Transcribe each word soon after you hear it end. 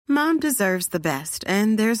Mom deserves the best,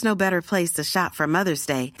 and there's no better place to shop for Mother's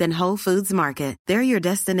Day than Whole Foods Market. They're your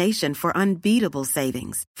destination for unbeatable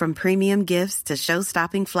savings, from premium gifts to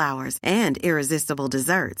show-stopping flowers and irresistible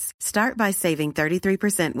desserts. Start by saving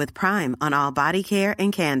 33% with Prime on all body care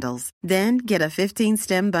and candles. Then get a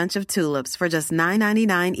 15-stem bunch of tulips for just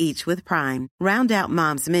 $9.99 each with Prime. Round out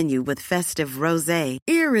Mom's menu with festive rosé,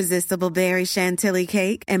 irresistible berry chantilly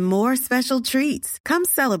cake, and more special treats. Come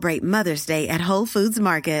celebrate Mother's Day at Whole Foods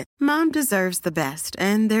Market. Mom deserves the best,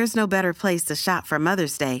 and there's no better place to shop for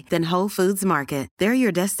Mother's Day than Whole Foods Market. They're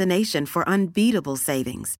your destination for unbeatable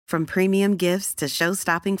savings, from premium gifts to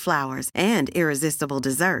show-stopping flowers and irresistible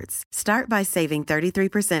desserts. Start by saving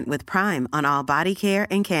 33% with Prime on all body care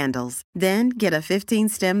and candles. Then get a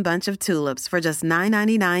 15-stem bunch of tulips for just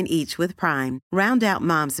 $9.99 each with Prime. Round out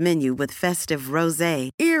Mom's menu with festive rosé,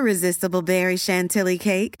 irresistible berry chantilly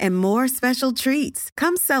cake, and more special treats.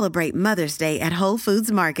 Come celebrate Mother's Day at Whole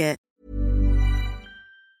Foods Market.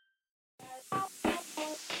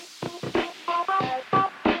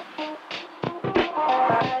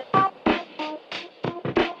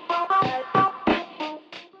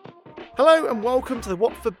 Hello and welcome to the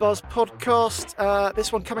Watford Buzz podcast.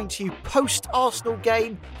 This one coming to you post-Arsenal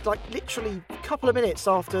game, like literally a couple of minutes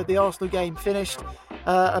after the Arsenal game finished.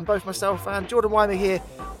 And both myself and Jordan Weimer here.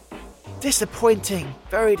 Disappointing,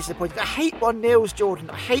 very disappointing. I hate 1-0s, Jordan.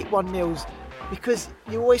 I hate 1-0s because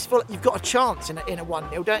you always feel like you've got a chance in a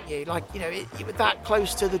 1-0, don't you? Like, you know, you were that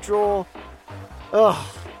close to the draw.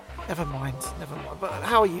 Oh, never mind. But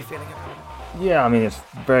how are you feeling about it? Yeah, I mean, it's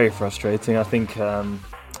very frustrating. I think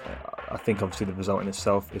obviously the result in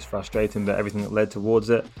itself is frustrating, but everything that led towards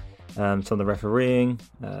it, some of the refereeing,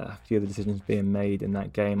 a few of the decisions being made in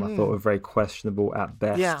that game, I thought were very questionable at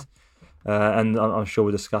best. Yeah. And I'm sure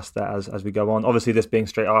we'll discuss that as we go on. Obviously, this being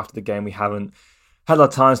straight after the game, we haven't had the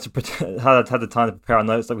time to prepare our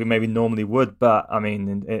notes like we maybe normally would. But I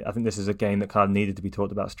mean, I think this is a game that kind of needed to be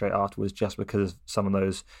talked about straight afterwards, just because some of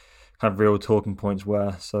those kind of real talking points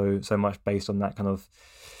were so much based on that kind of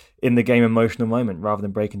in the game emotional moment, rather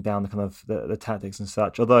than breaking down the kind of the tactics and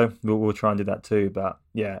such. Although we'll try and do that too. But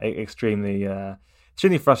yeah, extremely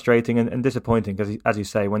frustrating and disappointing, because as you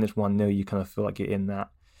say, when it's 1-0, you kind of feel like you're in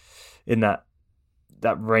that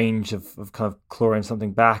range of kind of clawing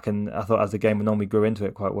something back, and I thought as the game went on we grew into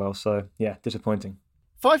it quite well. So yeah, disappointing.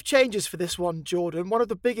 5 changes for this one, Jordan. One of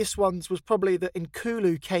the biggest ones was probably that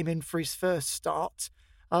Nkulu came in for his first start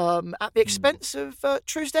at the expense of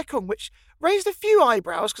Truus Ekong, which raised a few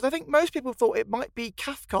eyebrows, because I think most people thought it might be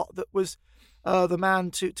Cathcart that was the man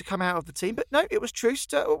to come out of the team, but no, it was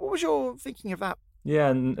Truus. What was your thinking of that? Yeah,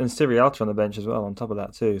 and Sirialta on the bench as well on top of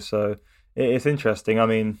that too, so it's interesting. I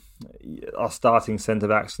mean, our starting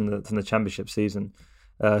centre-backs from the Championship season,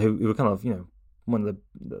 who were kind of, you know, one of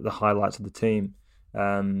the highlights of the team,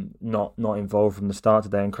 not involved from the start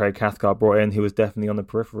today, and Craig Cathcart brought in, who was definitely on the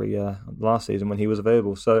periphery last season when he was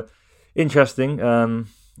available. So interesting. I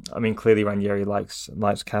mean, clearly Ranieri likes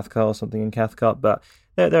Cathcart or something in Cathcart, but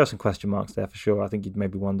there are some question marks there for sure. I think you'd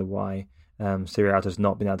maybe wonder why Sirialta's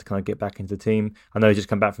not been able to kind of get back into the team. I know he's just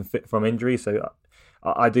come back from injury, so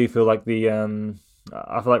I do feel like Ranieri's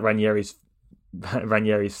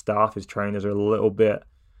staff, his trainers, are a little bit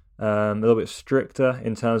stricter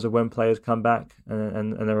in terms of when players come back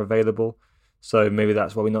and they're available. So maybe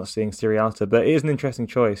that's why we're not seeing Sirialta. But it is an interesting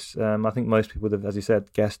choice. I think most people would have, as you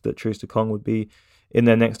said, guessed that Truus Ekong would be in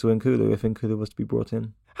there next to Nkulu if Nkulu was to be brought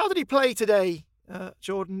in. How did he play today,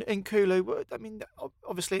 Jordan, Nkulu? I mean,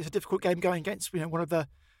 obviously it's a difficult game going against, you know, one of the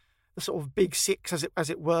sort of big six, as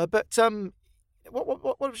it were. But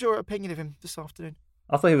what was your opinion of him this afternoon?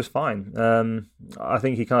 I thought he was fine. I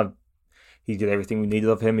think he did everything we needed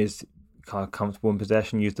of him. He's kind of comfortable in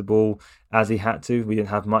possession, used the ball as he had to. We didn't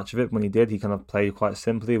have much of it. When he did, he kind of played quite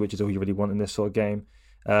simply, which is all you really want in this sort of game.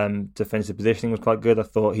 Defensive positioning was quite good. I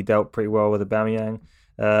thought he dealt pretty well with Aubameyang.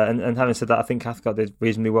 And having said that, I think Cathcart did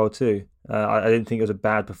reasonably well too. I didn't think it was a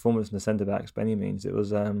bad performance from the centre-backs by any means. It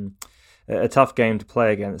was a tough game to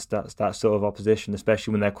play against that sort of opposition,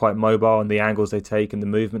 especially when they're quite mobile and the angles they take and the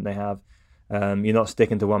movement they have. You're not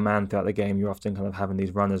sticking to one man throughout the game. You're often kind of having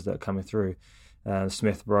these runners that are coming through.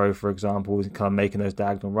 Smith Rowe, for example, is kind of making those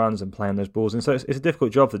diagonal runs and playing those balls. And so it's a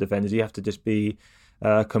difficult job for defenders. You have to just be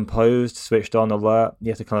composed, switched on, alert. You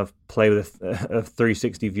have to kind of play with a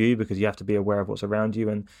 360 view, because you have to be aware of what's around you.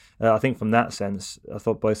 And I think from that sense, I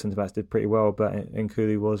thought both centre-backs did pretty well, but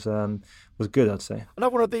Nkulu was good, I'd say.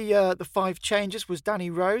 Another one of the 5 changes was Danny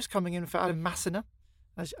Rose coming in for Adam Massina,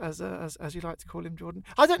 as you like to call him, Jordan.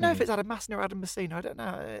 I don't know if it's Adam Massina or Adam Messina. I don't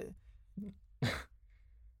know.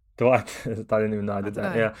 I didn't even know I did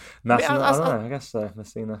that. Yeah, Massina. I don't know. I guess so.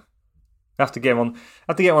 Messina. Have to get him on.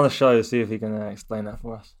 Have to get him on the show to see if he can explain that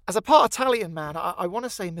for us. As a part Italian man, I want to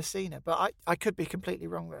say Messina, but I could be completely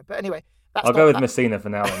wrong there. But anyway, I'll go with Messina for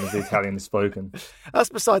now, as the Italian is spoken. That's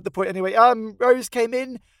beside the point anyway. Rose came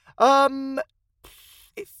in.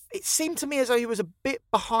 It seemed to me as though he was a bit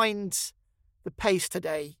behind the pace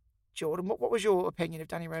today, Jordan. What was your opinion of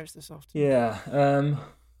Danny Rose this afternoon? Yeah,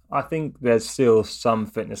 I think there's still some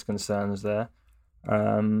fitness concerns there.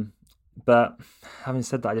 But having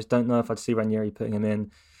said that, I just don't know if I'd see Ranieri putting him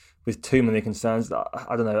in with too many concerns.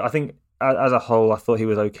 I don't know. I think as a whole, I thought he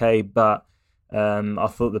was okay, but I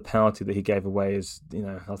thought the penalty that he gave away I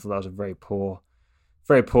thought that was a very poor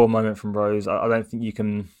moment from Rose. I don't think you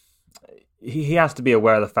can. He has to be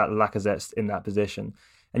aware of the fact that Lacazette's in that position,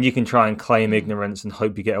 and you can try and claim ignorance and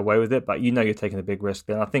hope you get away with it, but you're taking a big risk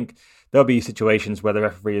there. And I think there'll be situations where the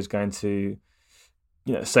referee is going to,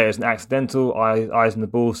 say it's an accidental eyes in the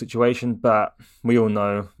ball situation, but we all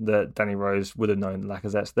know that Danny Rose would have known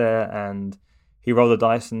Lacazette's there, and he rolled the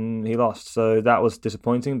dice and he lost. So that was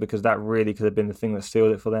disappointing because that really could have been the thing that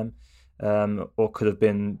sealed it for them, or could have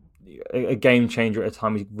been a game changer at a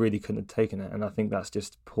time he really couldn't have taken it. And I think that's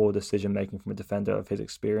just poor decision making from a defender of his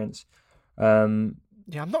experience. I'm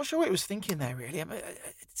not sure what he was thinking there. Really, it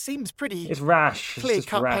seems pretty. It's rash. Clear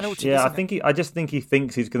cut penalty. Yeah, I just think he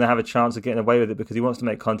thinks he's going to have a chance of getting away with it because he wants to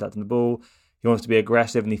make contact on the ball. He wants to be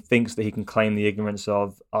aggressive, and he thinks that he can claim the ignorance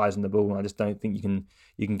of eyes on the ball. And I just don't think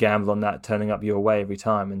you can gamble on that turning up your way every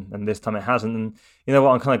time. And this time it hasn't. And you know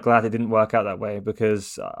what? I'm kind of glad it didn't work out that way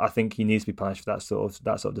because I think he needs to be punished for that sort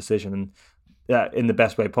of decision, and that in the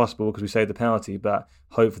best way possible because we saved the penalty. But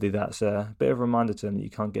hopefully that's a bit of a reminder to him that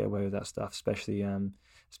you can't get away with that stuff, especially in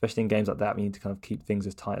games like that. We need to kind of keep things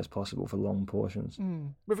as tight as possible for long portions.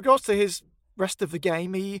 With regards to his rest of the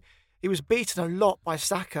game, he was beaten a lot by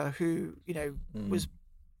Saka, who was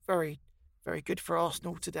very, very good for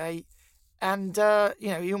Arsenal today, and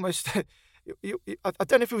he almost. I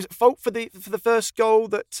don't know if it was at fault for the first goal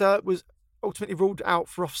that was ultimately ruled out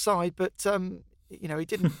for offside, but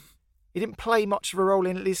he didn't play much of a role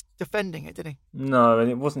in at least defending it, did he? No,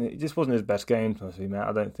 and it just wasn't his best game, to be Matt.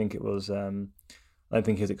 I don't think it was. I don't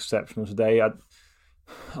think he was exceptional today.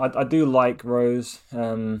 I do like Rose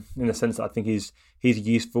in the sense that I think he's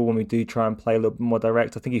useful when we do try and play a little bit more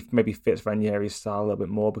direct. I think he maybe fits Ranieri's style a little bit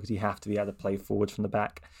more because you have to be able to play forwards from the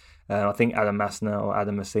back. I think Adam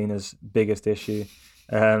Messina's biggest issue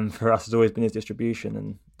for us has always been his distribution,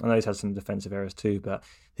 and I know he's had some defensive errors too, but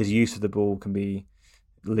his use of the ball can be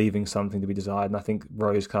leaving something to be desired, and I think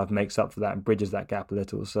Rose kind of makes up for that and bridges that gap a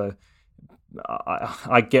little. So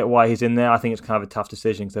I get why he's in there. I think it's kind of a tough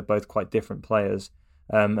decision because they're both quite different players.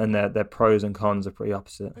 And their pros and cons are pretty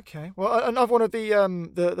opposite. Okay. Well, another one of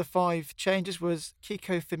the five changes was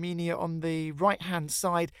Kiko Firmino on the right-hand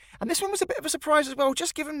side. And this one was a bit of a surprise as well,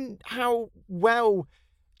 just given how well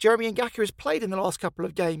Jeremy Ngakia has played in the last couple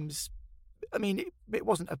of games. I mean, it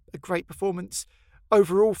wasn't a great performance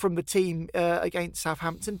overall from the team against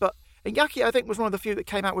Southampton, but Ngakia, I think, was one of the few that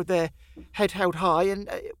came out with their head held high. And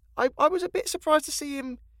I was a bit surprised to see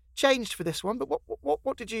him changed for this one. But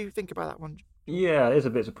what did you think about that one? Yeah, it is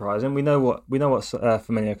a bit surprising. We know what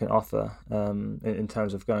Firmino can offer in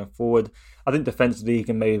terms of going forward. I think defensively he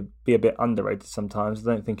can maybe be a bit underrated sometimes.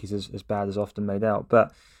 I don't think he's as bad as often made out.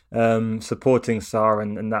 But supporting Sarr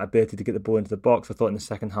and that ability to get the ball into the box, I thought in the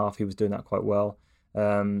second half he was doing that quite well.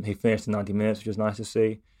 He finished in 90 minutes, which was nice to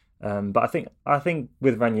see. But I think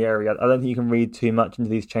with Ranieri, I don't think you can read too much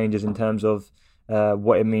into these changes in terms of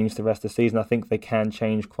what it means for the rest of the season. I think they can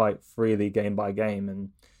change quite freely game by game,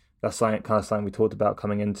 and that's kind of something we talked about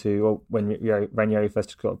coming into when Ranieri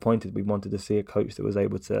first got appointed. We wanted to see a coach that was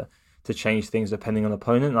able to change things depending on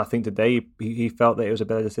opponent. And I think today he felt that it was a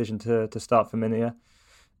better decision to start Firmino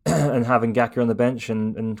and having Ngakia on the bench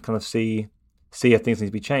and kind of see if things need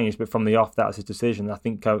to be changed. But from the off, that was his decision. I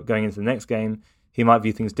think going into the next game, he might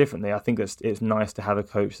view things differently. I think it's nice to have a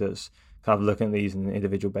coach that's kind of looking at these on an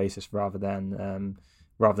individual basis rather than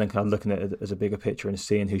kind of looking at it as a bigger picture and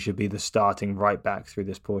seeing who should be the starting right back through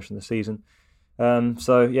this portion of the season.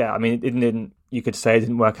 So yeah, I mean, it didn't. You could say it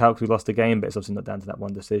didn't work out because we lost the game, but it's obviously not down to that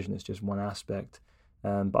one decision. It's just one aspect.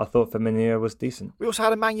 But I thought Firmino was decent. We also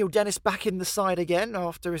had Emmanuel Dennis back in the side again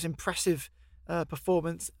after his impressive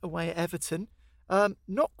performance away at Everton.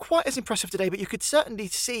 Not quite as impressive today, but you could certainly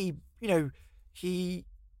see, he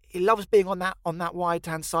loves being on that wide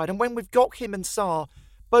hand side, and when we've got him and Sarr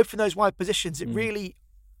both in those wide positions, it really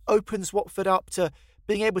opens Watford up to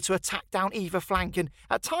being able to attack down either flank. And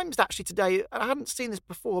at times, actually today, I hadn't seen this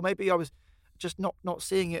before. Maybe I was just not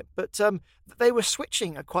seeing it, but they were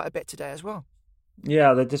switching quite a bit today as well.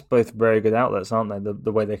 Yeah, they're just both very good outlets, aren't they?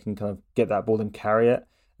 The way they can kind of get that ball and carry it.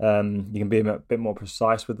 You can be a bit more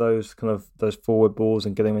precise with those forward balls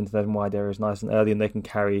and getting them into those wide areas nice and early, and they can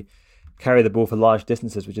carry the ball for large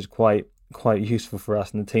distances, which is quite useful for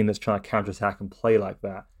us and the team that's trying to counter-attack and play like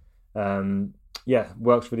that.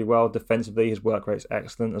 Works really well defensively. His work rate's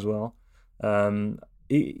excellent as well.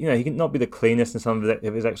 He can not be the cleanest in some of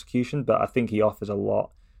his execution, but I think he offers a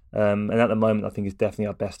lot. And at the moment, I think he's definitely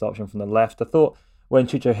our best option from the left. I thought when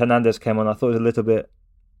Chicho Hernandez came on, I thought it was a little bit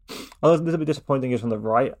disappointing he was from the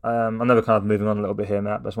right. I know we're kind of moving on a little bit here,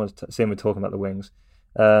 Matt, but I just wanted to see him talking about the wings.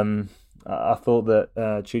 I thought that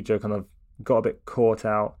Chicho kind of got a bit caught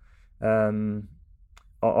out on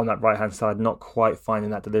that right-hand side, not quite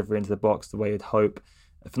finding that delivery into the box the way you'd hope.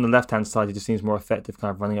 From the left-hand side, he just seems more effective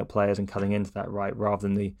kind of running at players and cutting into that right rather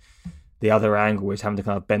than the other angle, which having to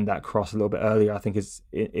kind of bend that cross a little bit earlier. I think is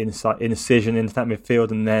incision into that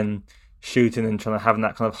midfield and then shooting and trying to have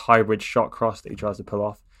that kind of hybrid shot cross that he tries to pull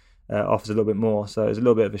off offers a little bit more. So it's a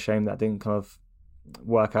little bit of a shame that didn't kind of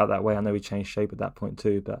work out that way. I know we changed shape at that point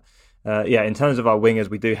too, but in terms of our wingers,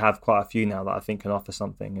 we do have quite a few now that I think can offer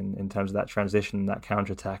something in terms of that transition, that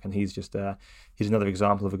counter-attack, and he's another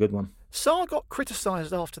example of a good one. Sarr got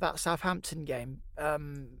criticised after that Southampton game,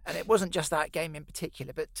 and it wasn't just that game in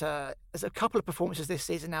particular, but there's a couple of performances this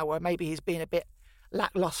season now where maybe he's been a bit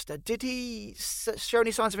lacklustre. Did he show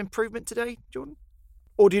any signs of improvement today, Jordan?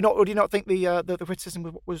 Or do you not think the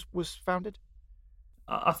criticism was founded?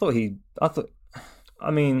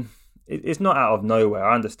 It's not out of nowhere.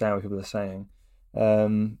 I understand what people are saying.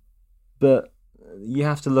 But you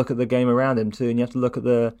have to look at the game around him too, and you have to look at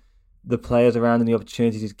the players around him, the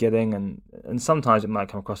opportunities he's getting, and sometimes it might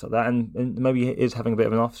come across like that, and maybe he is having a bit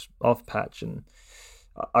of an off patch. And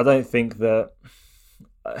I don't think that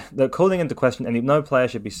calling into question, and no player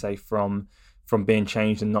should be safe from being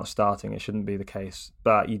changed and not starting. It shouldn't be the case.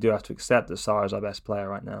 But you do have to accept that Sarr is our best player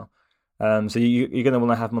right now. So you're going to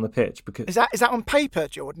want to have him on the pitch because is that on paper,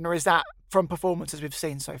 Jordan, or is that from performances we've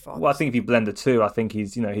seen so far? Well, I think if you blend the two, I think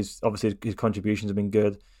he's obviously his contributions have been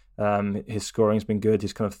good. His scoring's been good.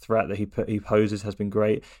 His kind of threat that he poses has been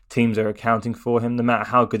great. Teams are accounting for him. No matter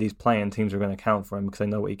how good he's playing, teams are going to account for him because they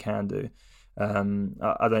know what he can do.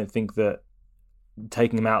 I don't think that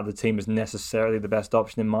taking him out of the team is necessarily the best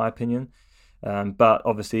option in my opinion. But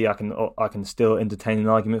obviously, I can still entertain an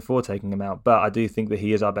argument for taking him out. But I do think that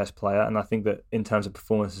he is our best player, and I think that in terms of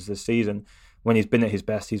performances this season, when he's been at his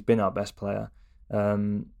best, he's been our best player.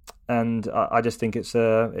 And I just think it's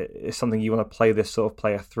something you want to play this sort of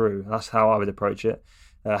player through. That's how I would approach it.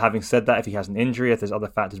 Having said that, if he has an injury, if there's other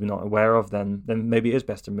factors we're not aware of, then maybe it is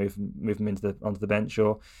best to move him onto the bench,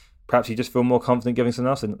 or perhaps you just feel more confident giving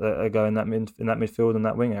someone else a go in that midfield and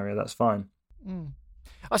that wing area. That's fine. Mm.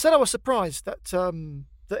 I said I was surprised that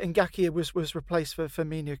Ngakia was replaced for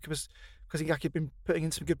Firmino because Ngakia had been putting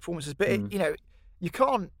in some good performances. But you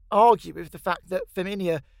can't argue with the fact that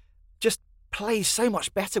Firmino just plays so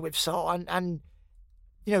much better with Sarr, and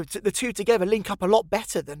the two together link up a lot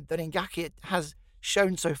better than Ngakia has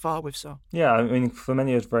shown so far with Sarr. Yeah, I mean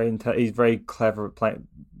Firmino is he's very clever at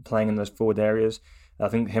playing in those forward areas. I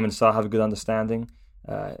think him and Sarr have a good understanding.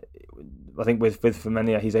 I think with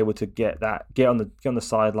Firmino, he's able to get on the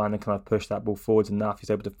sideline and kind of push that ball forwards enough. He's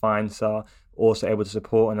able to find Sarr, also able to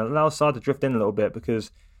support and allow Sarr to drift in a little bit because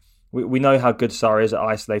we know how good Sarr is at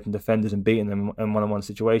isolating defenders and beating them in one-on-one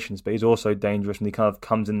situations. But he's also dangerous when he kind of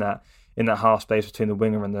comes in that half space between the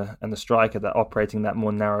winger and the striker, that operating that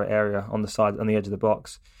more narrow area on the edge of the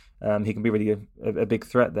box. He can be really a big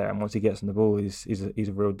threat there. And once he gets on the ball, he's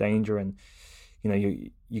a real danger. And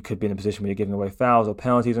you could be in a position where you're giving away fouls or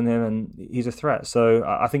penalties on him, and he's a threat. So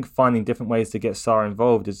I think finding different ways to get Sarr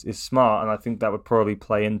involved is smart, and I think that would probably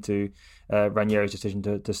play into Ranieri's decision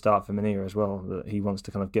to start Firmino as well. That he wants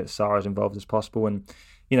to kind of get Sarr as involved as possible, and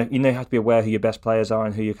you have to be aware who your best players are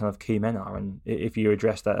and who your kind of key men are. And if you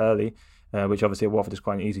address that early, which obviously at Watford is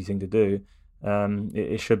quite an easy thing to do,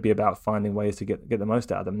 it should be about finding ways to get the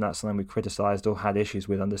most out of them. And that's something we criticised or had issues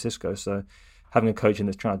with under Xisco. So having a coach in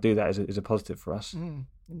that's trying to do that is a positive for us.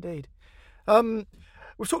 Indeed.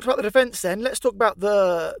 We've talked about the defence then. Let's talk about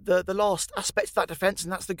the last aspect of that defence,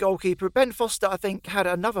 and that's the goalkeeper. Ben Foster, I think, had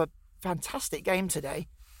another fantastic game today.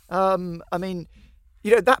 That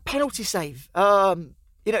penalty save,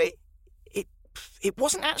 it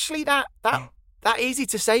wasn't actually that easy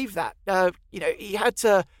to save that. He had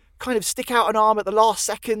to kind of stick out an arm at the last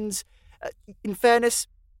second. In fairness,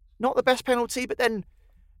 not the best penalty, but then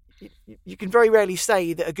you can very rarely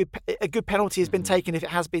say that a good penalty has been taken if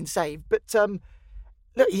it has been saved. But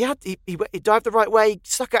look, he dived the right way,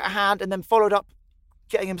 stuck out a hand, and then followed up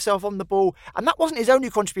getting himself on the ball. And that wasn't his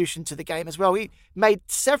only contribution to the game as well. He made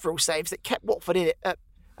several saves that kept Watford in it at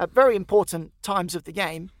at very important times of the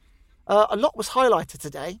game. A lot was highlighted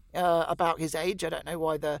today about his age. I don't know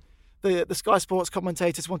why the Sky Sports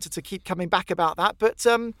commentators wanted to keep coming back about that, but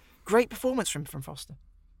great performance from Foster.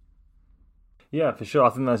 Yeah, for sure. I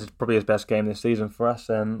think that's probably his best game this season for us.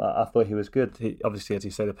 I thought he was good. Obviously, as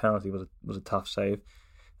you say, the penalty was a tough save.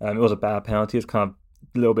 It was a bad penalty. It was kind of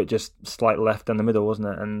a little bit just slight left down the middle, wasn't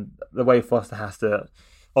it? And the way Foster has to,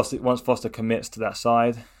 obviously, once Foster commits to that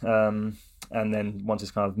side, and then once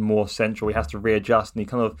it's kind of more central, he has to readjust, and he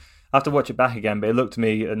kind of, I have to watch it back again, but it looked to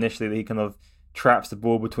me initially that he kind of traps the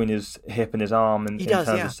ball between his hip and his arm in terms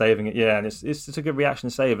of saving it. Yeah, and it's a good reaction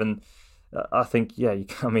save, and I think, you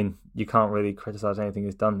can't really criticise anything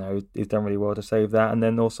he's done there. He's done really well to save that, and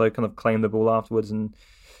then also kind of claim the ball afterwards and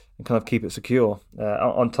kind of keep it secure.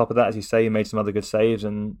 On top of that, as you say, he made some other good saves,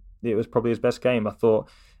 and it was probably his best game. I thought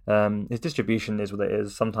his distribution is what it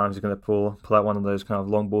is. Sometimes he's going to pull out one of those kind of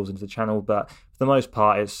long balls into the channel, but for the most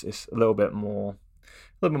part, it's a little bit more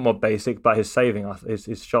basic. But his saving,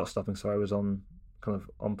 his shot stopping, was on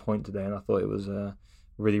point today, and I thought it was a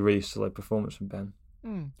really, really solid performance from Ben.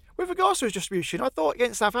 With regards to his distribution, I thought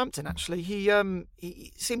against Southampton, actually,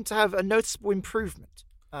 he seemed to have a noticeable improvement.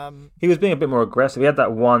 He was being a bit more aggressive. He had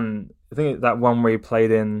that one, I think that one where he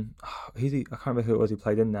played in, I can't remember who it was he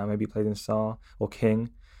played in now. Maybe he played in Sarr or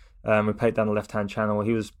King. We played down the left-hand channel.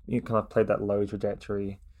 He kind of played that low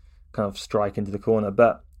trajectory kind of strike into the corner.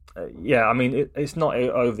 But it's not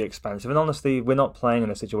overly expansive. And honestly, we're not playing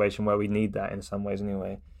in a situation where we need that in some ways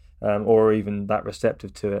anyway, or even that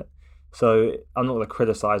receptive to it. So I'm not going to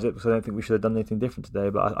criticise it because I don't think we should have done anything different today.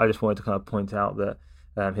 But I just wanted to kind of point out that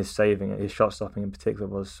his saving, his shot stopping in particular,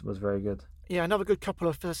 was very good. Yeah, another good couple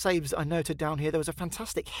of saves that I noted down here. There was a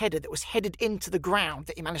fantastic header that was headed into the ground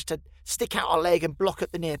that he managed to stick out a leg and block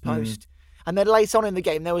at the near post. And then later on in the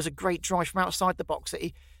game, there was a great drive from outside the box that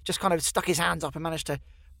he just kind of stuck his hands up and managed to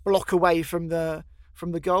block away from the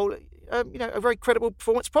goal. A very credible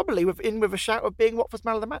performance, probably with a shout of being Watford's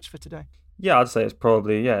man of the match for today. Yeah, I'd say it's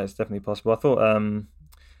definitely possible. I thought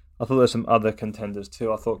there were some other contenders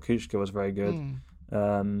too. I thought Kuchka was very good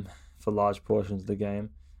for large portions of the game.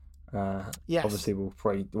 Yes. Obviously,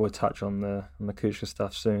 we'll touch on the Kuchka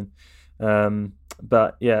stuff soon.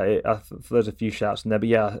 But yeah, there's a few shouts in there. But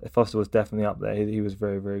yeah, Foster was definitely up there. He was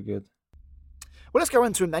very, very good. Well, let's go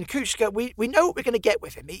into him then. Kuchka, we know what we're going to get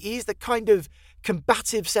with him. He's the kind of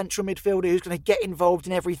combative central midfielder who's going to get involved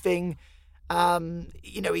in everything.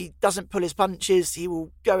 He doesn't pull his punches. He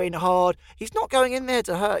will go in hard. He's not going in there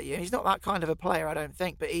to hurt you. He's not that kind of a player, I don't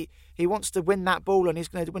think. But he wants to win that ball, and he's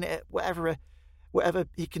going to win it at whatever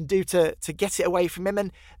he can do to get it away from him.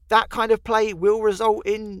 And that kind of play will result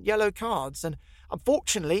in yellow cards. And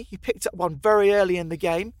unfortunately, he picked up one very early in the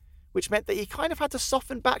game, which meant that he kind of had to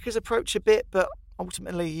soften back his approach a bit. But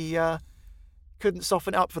ultimately, he couldn't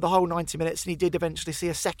soften it up for the whole 90 minutes. And he did eventually see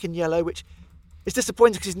a second yellow, which is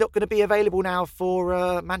disappointing because he's not going to be available now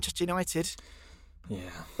for Manchester United. Yeah.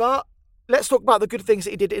 But let's talk about the good things that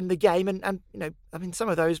he did in the game. And some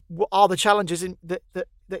of those are the challenges that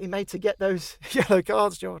he made to get those yellow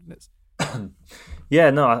cards, Jordan.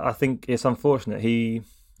 I think it's unfortunate. He's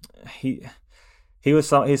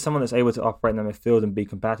someone that's able to operate in the midfield and be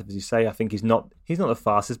combative, as you say. I think he's not the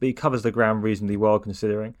fastest, but he covers the ground reasonably well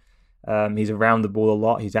considering. He's around the ball a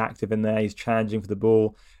lot. He's active in there. He's challenging for the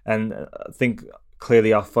ball. And I think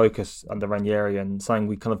clearly our focus under Ranieri and something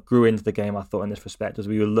we kind of grew into the game, I thought, in this respect, was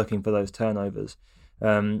we were looking for those turnovers.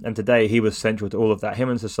 And today he was central to all of that. Him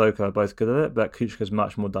and Sissoko are both good at it, but Kuchka's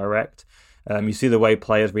much more direct. You see the way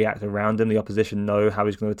players react around him. The opposition know how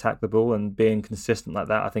he's going to attack the ball, and being consistent like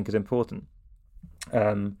that, I think, is important.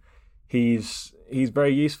 He's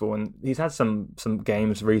very useful, and he's had some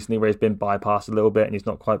games recently where he's been bypassed a little bit and he's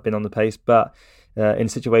not quite been on the pace. But in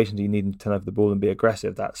situations you need him to turn over the ball and be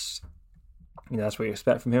aggressive, that's what you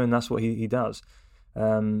expect from him, and that's what he does.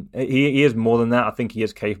 He is more than that. I think he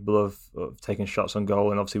is capable of taking shots on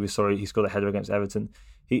goal, and obviously we saw he scored a header against Everton.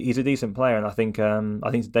 He's a decent player, and I think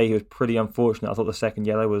today he was pretty unfortunate. I thought the second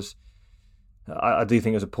yellow was, I do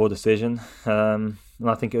think it was a poor decision, and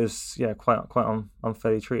I think it was quite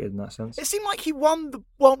unfairly treated in that sense. It seemed like he won the.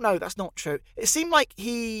 Well, no, that's not true. It seemed like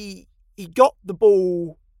he got the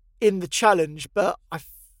ball in the challenge, but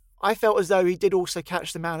I felt as though he did also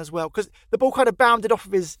catch the man as well, because the ball kind of bounded off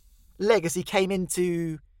of his leg as he came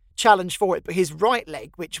into challenge for it, but his right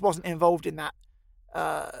leg, which wasn't involved in that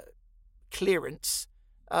clearance,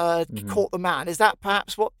 caught the man. Is that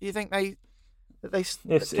perhaps what you think Kevin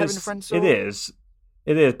Friend saw? It is,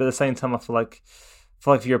 but at the same time, I feel like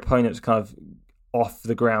if your opponent's kind of off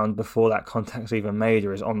the ground before that contact's even made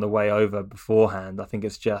or is on the way over beforehand, I think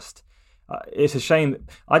it's just it's a shame.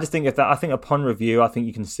 I just think I think upon review, I think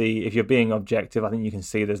you can see, if you're being objective, I think you can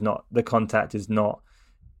see the contact is not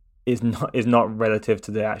relative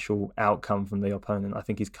to the actual outcome from the opponent. I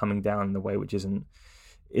think he's coming down in a way which isn't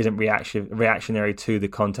reactionary to the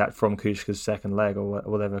contact from Kushka's second leg, or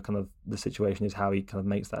whatever kind of the situation is, how he kind of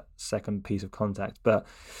makes that second piece of contact. But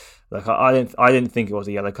like, I didn't think it was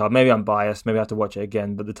a yellow card. Maybe I'm biased. Maybe I have to watch it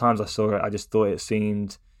again. But the times I saw it, I just thought it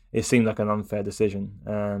seemed like an unfair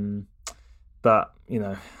decision. But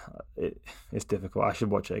it's difficult. I should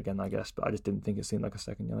watch it again, I guess. But I just didn't think it seemed like a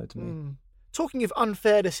second yellow to me. Talking of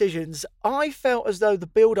unfair decisions, I felt as though the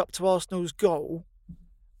build-up to Arsenal's goal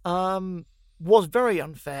was very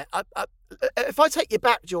unfair. If I take you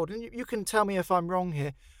back, Jordan, you can tell me if I'm wrong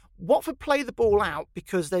here. Watford play the ball out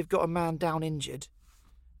because they've got a man down injured.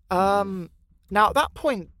 Now, at that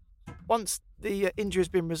point, once the injury has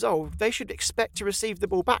been resolved, they should expect to receive the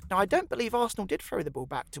ball back. Now, I don't believe Arsenal did throw the ball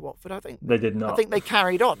back to Watford. I think they did not. I think they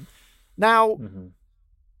carried on. Now,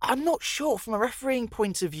 I'm not sure from a refereeing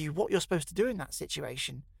point of view what you're supposed to do in that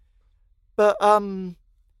situation. But,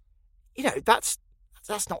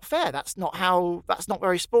 that's not fair. That's not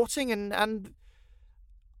very sporting. And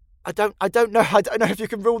I don't know. I don't know if you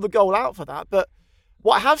can rule the goal out for that. But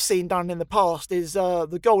what I have seen done in the past is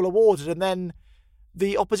the goal awarded and then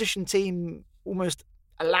the opposition team almost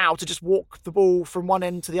allowed to just walk the ball from one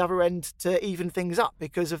end to the other end to even things up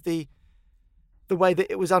because of the way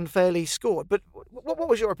that it was unfairly scored. But what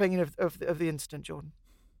was your opinion of the incident, Jordan?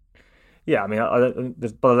 Yeah, I mean,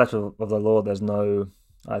 by the letter of the law,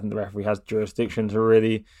 I think the referee has jurisdiction to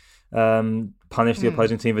really punish the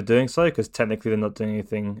opposing team for doing so, because technically they're not doing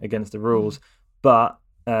anything against the rules. But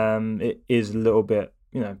it is a little bit,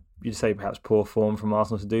 you'd say perhaps poor form from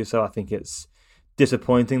Arsenal to do so. I think it's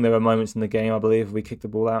disappointing. There were moments in the game, I believe, we kicked the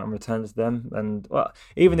ball out and returned it to them. And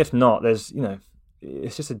even if not, there's,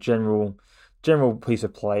 it's just a general piece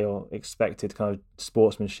of play or expected kind of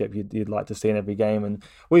sportsmanship you'd like to see in every game. And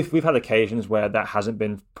we've had occasions where that hasn't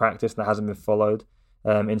been practiced, that hasn't been followed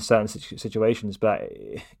in certain situations. But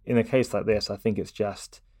in a case like this, I think it's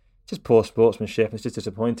just poor sportsmanship. It's just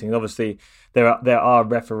disappointing. And obviously, there are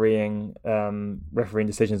refereeing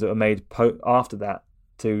decisions that were made after that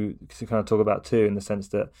to kind of talk about too, in the sense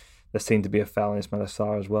that there seemed to be a foul in Ismaila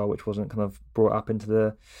Sarr as well, which wasn't kind of brought up into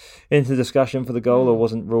the discussion for the goal, or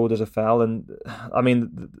wasn't ruled as a foul. And I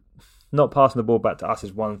mean, not passing the ball back to us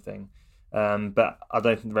is one thing, but I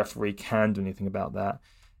don't think the referee can do anything about that.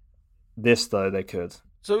 This, though, they could.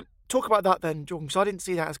 So talk about that then, Jordan, because I didn't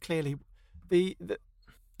see that as clearly.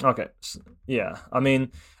 Okay, yeah. I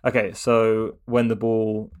mean, okay. So when the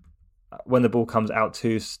ball comes out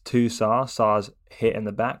to Sarr's hit in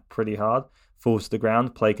the back pretty hard, falls to the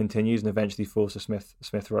ground, play continues, and eventually falls to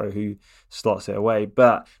Smith Rowe, who slots it away.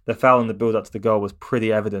 But the foul in the build up to the goal was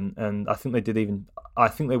pretty evident, and I think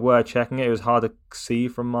they were checking it. It was hard to see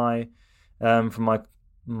from my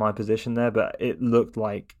position there, but it looked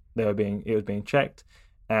like it was being checked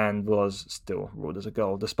and was still ruled as a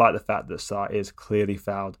goal, despite the fact that Sarr is clearly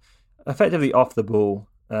fouled, effectively off the ball,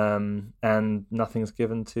 and nothing's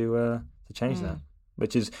given to change that,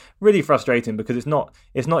 which is really frustrating because it's not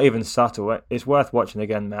even subtle. It's worth watching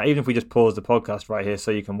again, Matt. Even if we just pause the podcast right here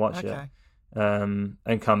so you can watch it,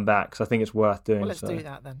 and come back, because I think it's worth doing. Well, let's do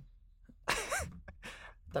that then.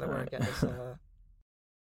 Don't know where I get this.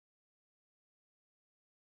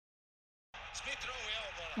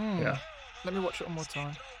 Yeah. Let me watch it one more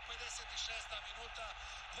time.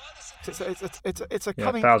 It's a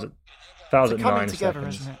coming. Fouls at 9 together,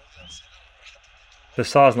 seconds. Isn't it? The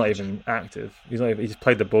Sarr's not even active. He's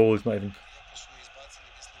played the ball. He's not even.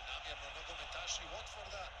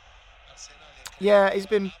 Yeah, he's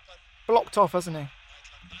been blocked off, hasn't he?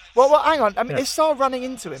 Well, hang on. I mean, is Sarr running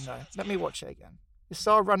into him though? Let me watch it again. Is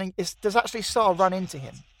Sarr running? Does actually Sarr run into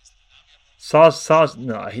him? Sarr's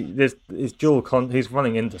no. He's dual he's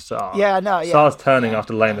running into Sarr. Yeah, no. Yeah. Sarr's turning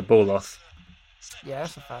after laying the ball off. Yeah,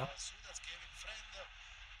 that's a foul.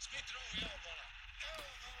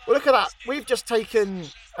 Well, look at that. We've just taken,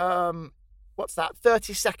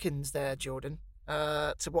 30 seconds there, Jordan,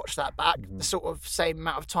 to watch that back. Mm-hmm. The sort of same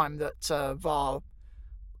amount of time that VAR,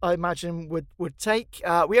 I imagine, would take.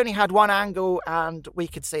 We only had one angle, and we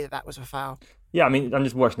could see that was a foul. Yeah, I mean, I'm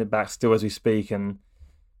just watching it back still as we speak, and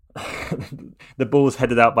the ball's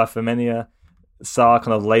headed out by Firmino. Sarr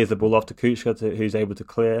kind of lays the ball off to Kuchka, who's able to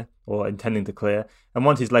clear, or intending to clear. And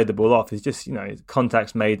once he's laid the ball off, he's just,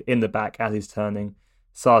 contact's made in the back as he's turning.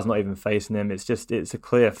 Sarr's not even facing him. It's a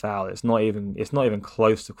clear foul. It's not even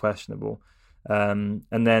close to questionable. And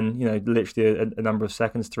then, literally a number of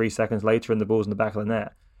seconds, 3 seconds later, and the ball's in the back of the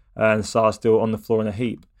net. And Sarr's still on the floor in a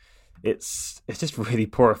heap. it's just really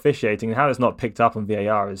poor officiating, and how it's not picked up on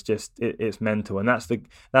VAR is just it's mental, and that's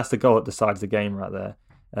the goal that decides the game right there.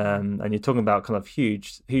 And you're talking about kind of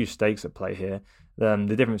huge stakes at play here.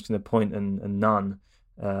 The difference between a point and none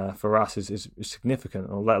for us is significant,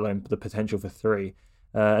 or let alone the potential for 3.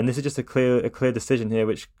 And this is just a clear decision here,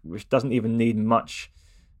 which doesn't even need much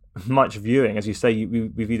viewing. As you say, we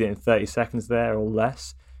viewed it in 30 seconds there or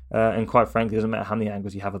less, and quite frankly, it doesn't matter how many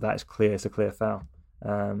angles you have of that. It's a clear foul.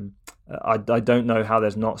 I don't know how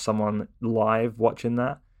there's not someone live watching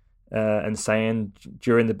that and saying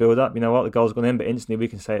during the build-up, you know what, the goal's gone in, but instantly we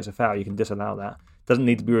can say it's a foul. You can disallow that. Doesn't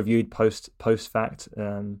need to be reviewed post fact.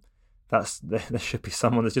 There should be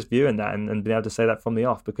someone that's just viewing that and being able to say that from the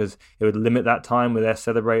off, because it would limit that time where they're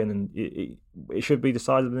celebrating, and it should be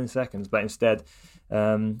decided within seconds. But instead,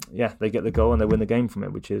 they get the goal and they win the game from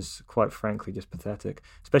it, which is quite frankly just pathetic,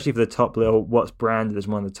 especially for the top league, what's branded as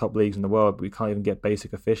one of the top leagues in the world. But we can't even get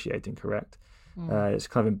basic officiating correct. It's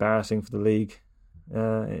kind of embarrassing for the league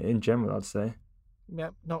in general, I'd say.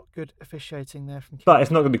 Yeah, not good officiating there from. But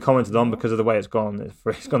it's not going to be commented on because of the way it's gone.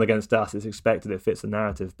 It's gone against us. It's expected. It fits the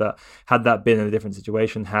narrative. But had that been in a different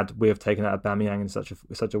situation, had we have taken out Aubameyang in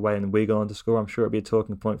such a way and we go on to score, I'm sure it'd be a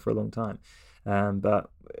talking point for a long time. But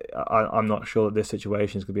I'm not sure that this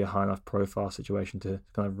situation is going to be a high enough profile situation to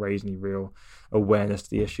kind of raise any real awareness to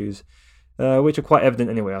the issues, which are quite evident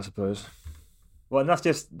anyway, I suppose. Well, and that's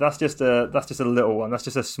just a little one. That's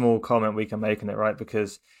just a small comment we can make on it, right?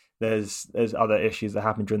 Because there's other issues that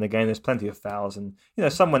happen during the game. There's plenty of fouls, and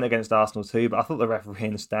some went against Arsenal too. But I thought the referee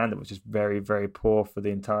in the standard was just very, very poor for the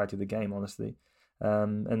entirety of the game, honestly.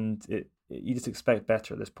 And you just expect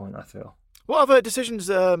better at this point, I feel. What other decisions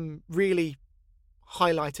really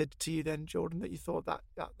highlighted to you then, Jordan, that you thought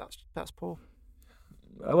that's poor?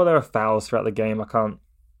 Well, there are fouls throughout the game. I can't,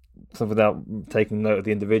 without taking note of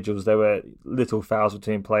the individuals, there were little fouls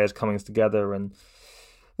between players coming together and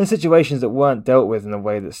situations that weren't dealt with in a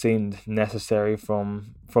way that seemed necessary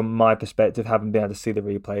from my perspective, having been able to see the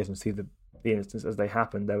replays and see the instances as they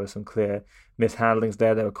happened. There were some clear mishandlings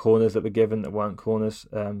there. There were corners that were given that weren't corners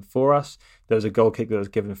for us. There was a goal kick that was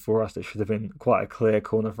given for us that should have been quite a clear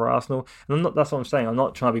corner for Arsenal. And that's what I'm saying. I'm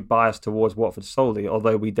not trying to be biased towards Watford solely,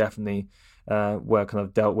 although we definitely were kind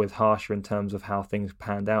of dealt with harsher in terms of how things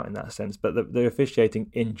panned out in that sense. But the officiating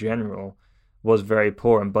in general was very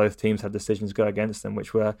poor, and both teams had decisions go against them,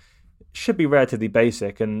 which should be relatively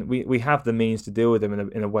basic, and we have the means to deal with them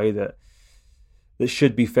in a way that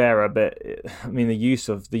should be fairer. But I mean, the use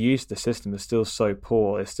of the system is still so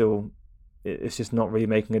poor. It's just not really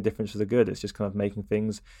making a difference for the good. It's just kind of making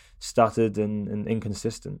things stuttered and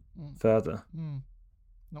inconsistent further.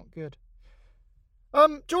 Not good.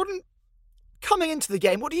 Jordan, coming into the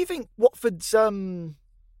game, what do you think Watford's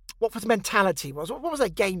mentality was? What was their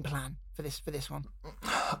game plan for this one?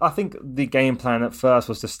 I think the game plan at first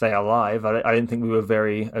was to stay alive. I didn't think we were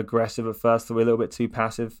very aggressive at first. We were a little bit too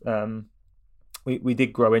passive. We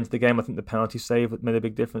did grow into the game. I think the penalty save made a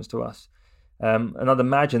big difference to us. And I'd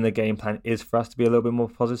imagine the game plan is for us to be a little bit more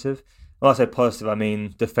positive. When I say positive, I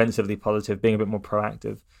mean defensively positive, being a bit more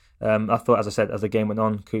proactive. I thought, as I said, as the game went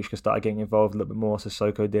on, Kuchka started getting involved a little bit more.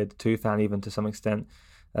 Sissoko did, Tufan even to some extent.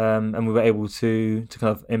 And we were able to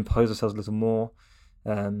kind of impose ourselves a little more.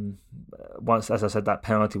 Once, as I said, that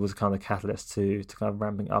penalty was kind of the catalyst to kind of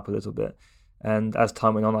ramping up a little bit. And as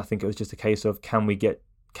time went on, I think it was just a case of can we get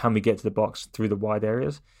to the box through the wide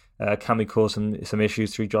areas? Can we cause some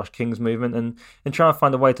issues through Josh King's movement and try and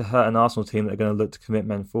find a way to hurt an Arsenal team that are going to look to commit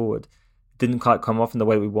men forward? Didn't quite come off in the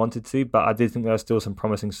way we wanted to, but I did think there were still some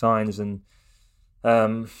promising signs, and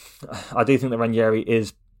I do think that Ranieri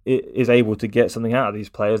is able to get something out of these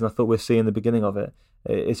players, and I thought we're seeing the beginning of it.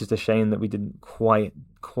 It's just a shame that we didn't quite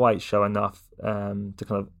show enough to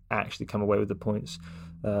kind of actually come away with the points,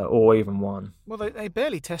 or even one. Well, they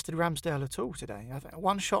barely tested Ramsdale at all today. I think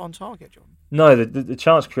one shot on target, John. No, the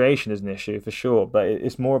chance creation is an issue for sure, but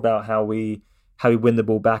it's more about how we win the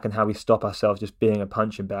ball back and how we stop ourselves just being a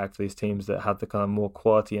punching bag for these teams that have the kind of more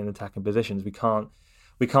quality in attacking positions. We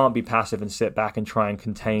can't be passive and sit back and try and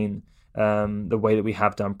contain the way that we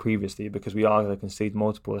have done previously, because we are going to concede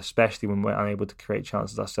multiple, especially when we're unable to create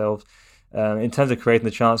chances ourselves. In terms of creating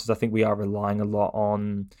the chances, I think we are relying a lot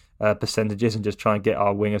on percentages and just trying to get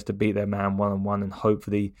our wingers to beat their man one-on-one and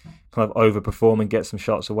hopefully kind of overperform and get some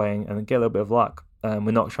shots away and get a little bit of luck.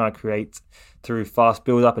 We're not trying to create through fast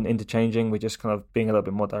build-up and interchanging. We're just kind of being a little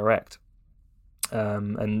bit more direct.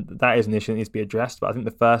 And that is an issue that needs to be addressed. But I think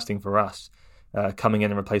the first thing for us coming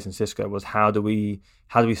in and replacing Xisco was how do we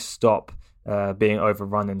stop being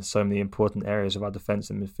overrun in so many important areas of our defence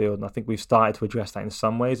and midfield. And I think we've started to address that in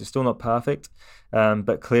some ways. It's still not perfect,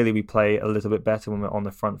 but clearly we play a little bit better when we're on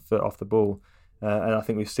the front foot off the ball. And I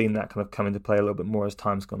think we've seen that kind of come into play a little bit more as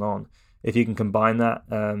time's gone on. If you can combine that,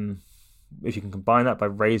 by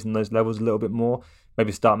raising those levels a little bit more,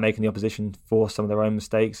 maybe start making the opposition force some of their own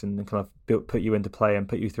mistakes and kind of put you into play and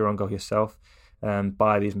put you through on goal yourself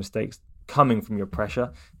by these mistakes coming from your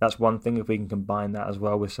pressure. That's one thing. If we can combine that as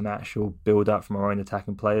well with some actual build-up from our own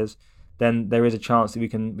attacking players, then there is a chance that we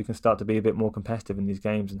can start to be a bit more competitive in these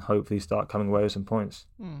games and hopefully start coming away with some points.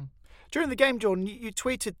 During the game, Jordan, you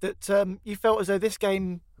tweeted that you felt as though this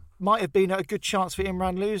game might have been a good chance for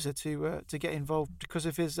Imran Louza to get involved because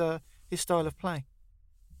of his style of play.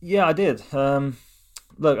 Yeah, I did.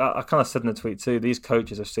 Look, I kind of said in the tweet too, these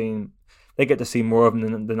coaches they get to see more of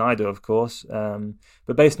them than I do, of course.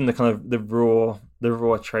 But based on the kind of the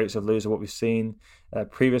raw traits of Louza, what we've seen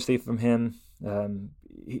previously from him,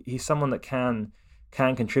 he's someone that can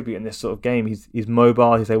contribute in this sort of game. He's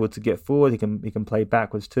mobile. He's able to get forward. He can play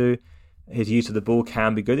backwards too. His use of the ball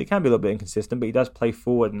can be good. It can be a little bit inconsistent, but he does play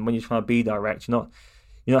forward. And when you're trying to be direct, you're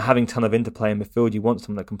not having a ton of interplay in midfield. You want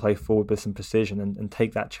someone that can play forward with some precision and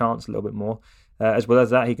take that chance a little bit more. As well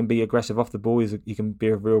as that, he can be aggressive off the ball. He can be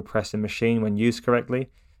a real pressing machine when used correctly.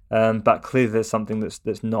 But clearly there's something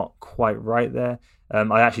that's not quite right there.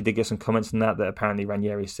 I actually did get some comments on that apparently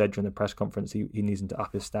Ranieri said during the press conference he needs to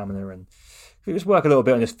up his stamina and just work a little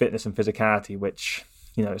bit on his fitness and physicality, which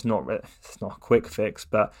it's not a quick fix,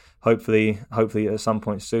 but hopefully at some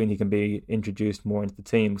point soon he can be introduced more into the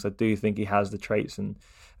team, because I do think he has the traits and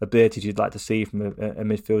abilities you'd like to see from a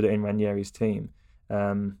midfielder in Ranieri's team.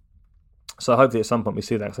 So hopefully at some point we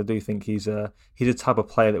see that, because I do think he's a type of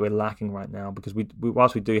player that we're lacking right now, because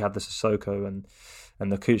whilst we do have the Sissoko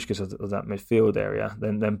and the Kuchkas of that midfield area,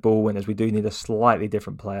 then ball winners, we do need a slightly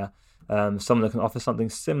different player. Someone that can offer something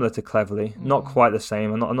similar to Cleverley, not quite the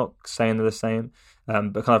same. I'm not saying they're the same,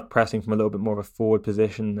 but kind of pressing from a little bit more of a forward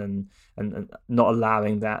position and not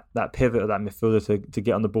allowing that pivot of that midfielder to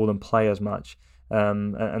get on the ball and play as much.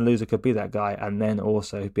 And Louza could be that guy, and then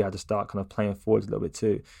also be able to start kind of playing forwards a little bit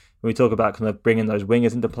too. When we talk about kind of bringing those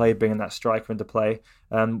wingers into play, bringing that striker into play,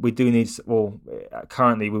 we do need,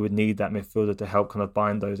 currently we would need that midfielder to help kind of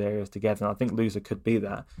bind those areas together. And I think Louza could be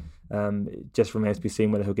that. It just remains to be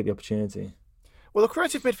seen whether he'll get the opportunity. Well, the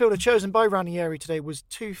creative midfielder chosen by Ranieri today was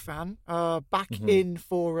Tufan, back in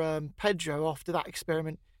for Pedro after that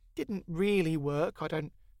experiment. Didn't really work, I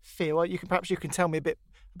don't feel. You can tell me a bit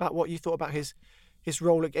about what you thought about his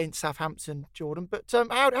role against Southampton, Jordan. But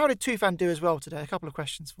how did Tufan do as well today? A couple of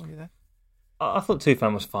questions for you there. I thought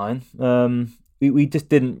Tufan was fine. We just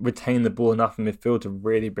didn't retain the ball enough in midfield to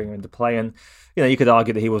really bring him into play. And you could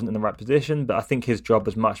argue that he wasn't in the right position, but I think his job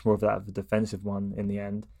was much more of that of a defensive one in the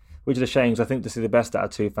end, which is a shame, because I think to see the best out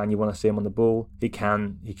of Tufan, you want to see him on the ball. He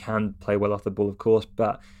can play well off the ball, of course,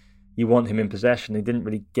 but you want him in possession. He didn't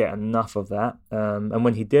really get enough of that. And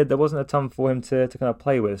when he did, there wasn't a ton for him to kind of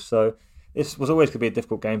play with. So this was always going to be a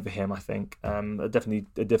difficult game for him, I think. Definitely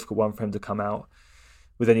a difficult one for him to come out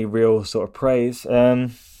with any real sort of praise.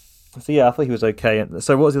 So yeah, I thought he was okay.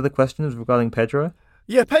 So what was the other question regarding Pedro?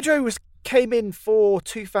 Yeah, Pedro came in for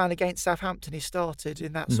Tufan against Southampton. He started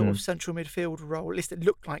in that sort of central midfield role. At least it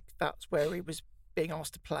looked like that's where he was being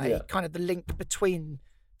asked to play, kind of the link between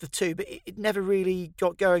the two. But it never really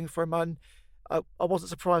got going for him. And I wasn't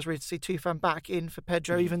surprised really to see Tufan back in for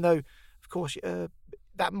Pedro, even though, of course,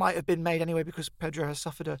 that might have been made anyway because Pedro has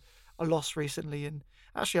suffered a loss recently. And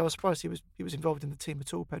actually, I was surprised he was involved in the team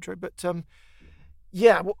at all, Pedro. But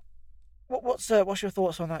yeah, what's your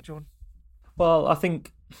thoughts on that, John? Well, I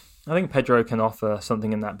think Pedro can offer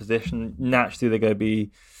something in that position. Naturally, it's going to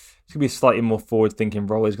be a slightly more forward-thinking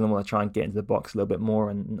role. He's going to want to try and get into the box a little bit more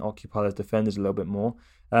and occupy those defenders a little bit more.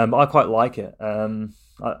 But I quite like it.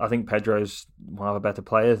 I think Pedro's one of our better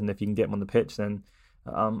players, and if you can get him on the pitch, then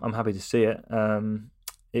I'm happy to see it.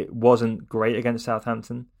 It wasn't great against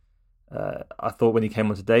Southampton. I thought when he came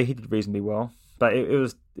on today, he did reasonably well. But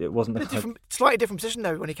it wasn't slightly different position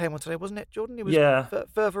though when he came on today, wasn't it, Jordan? He was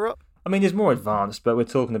further up. I mean, he's more advanced, but we're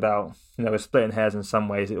talking about we're splitting hairs in some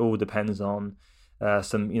ways. It all depends on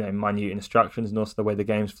some minute instructions and also the way the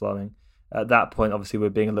game's flowing. At that point, obviously, we're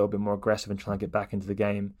being a little bit more aggressive and trying to get back into the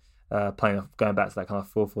game, going back to that kind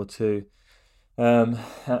of 4-4-2,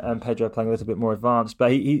 and Pedro playing a little bit more advanced. But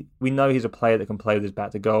we know he's a player that can play with his back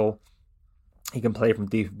to goal. He can play from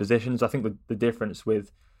deeper positions. I think the difference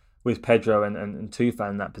with Pedro and Tufan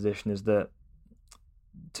in that position is that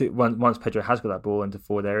once Pedro has got that ball into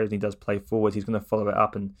forward areas and he does play forwards, he's going to follow it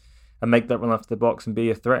up and make that run after the box and be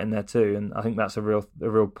a threat in there too. And I think that's a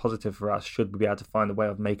real positive for us. Should we be able to find a way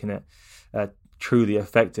of making it truly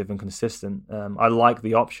effective and consistent? I like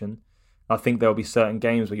the option. I think there'll be certain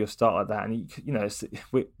games where you'll start like that, and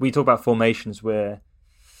we talk about formations where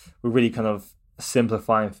we're really kind of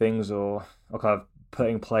simplifying things or kind of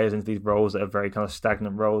putting players into these roles that are very kind of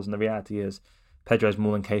stagnant roles. And the reality is, Pedro's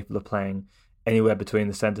more than capable of playing anywhere between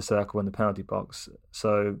the centre circle and the penalty box.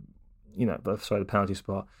 So, the penalty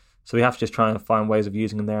spot. So we have to just try and find ways of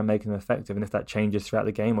using them there and making them effective. And if that changes throughout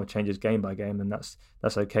the game or changes game by game, then that's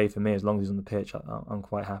okay for me. As long as he's on the pitch, I'm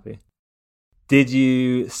quite happy. Did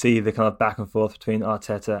you see the kind of back and forth between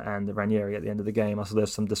Arteta and Ranieri at the end of the game? I saw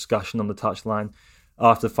there's some discussion on the touchline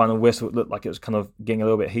after the final whistle. It looked like it was kind of getting a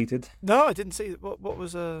little bit heated. No, I didn't see it. What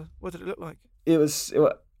did it look like?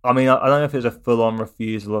 I mean, I don't know if it was a full-on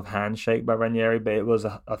refusal of handshake by Ranieri, but it was.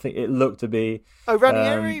 I think it looked to be. Oh,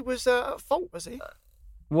 Ranieri was at fault, was he?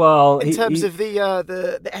 Well, in terms of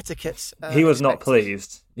the etiquette, he was not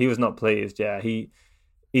pleased. He was not pleased. Yeah, he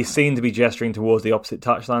seemed to be gesturing towards the opposite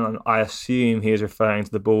touchline, and I assume he is referring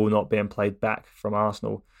to the ball not being played back from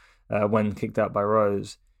Arsenal when kicked out by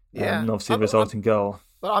Rose. Yeah, and obviously the resulting goal.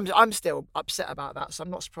 But I'm still upset about that, so I'm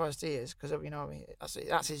not surprised he is, because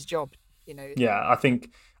that's his job. Yeah, I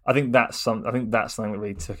think that's something that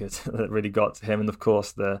really took it, that really got to him, and of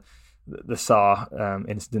course the Sarr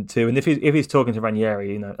incident too. And if he's talking to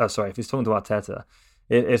Ranieri, if he's talking to Arteta,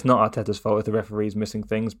 it's not Arteta's fault if the referee's missing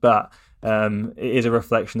things, but it is a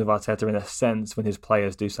reflection of Arteta in a sense when his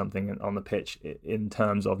players do something on the pitch in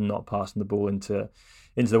terms of not passing the ball into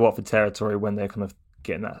the Watford territory when they're kind of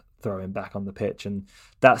getting that throwing back on the pitch, and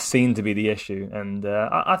that seemed to be the issue. And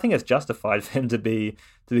I think it's justified for him to be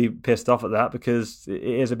pissed off at that, because it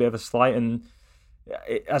is a bit of a slight, and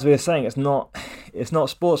as we were saying, it's not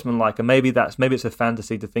sportsmanlike, and maybe it's a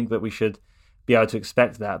fantasy to think that we should be able to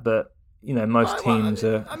expect that, but most teams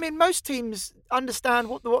are. I mean, most teams understand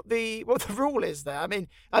what the rule is there. I mean,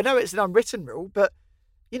 I know it's an unwritten rule, but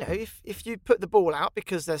if you put the ball out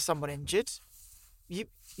because there's someone injured, you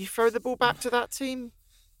throw the ball back to that team.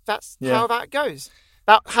 That's how that goes.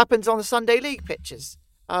 That happens on the Sunday League pitches.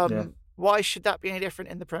 Why should that be any different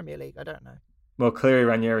in the Premier League? I don't know. Well, clearly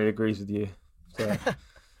Ranieri agrees with you. So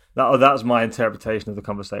that was my interpretation of the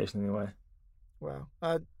conversation anyway. Well,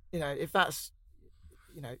 if that's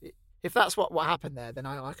what happened there, then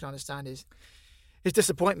I can understand his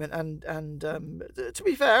disappointment. And to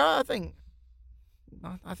be fair, I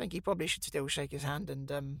think he probably should still shake his hand.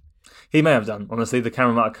 And he may have done. Honestly, the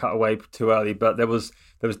camera might have cut away too early, but there was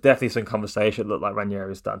definitely some conversation. It looked like Ranieri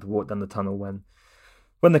was starting to walk down the tunnel when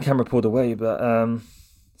the camera pulled away. But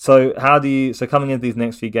so coming into these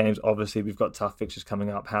next few games, obviously we've got tough fixtures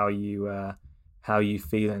coming up. How are you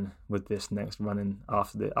feeling with this next run-in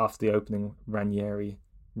after the opening Ranieri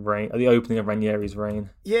reign, the opening of Ranieri's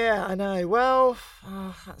reign? Yeah, I know. Well,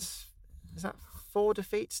 is that 4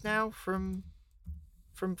 defeats now from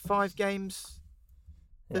 5 games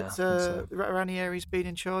that Ranieri's been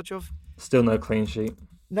in charge of? Still no clean sheet.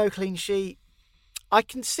 No clean sheet. I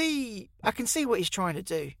can see what he's trying to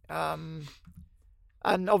do.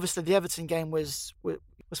 And obviously the Everton game was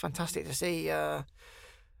fantastic to see.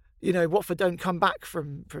 Watford don't come back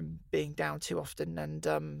from being down too often,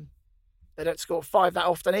 and they don't score 5 that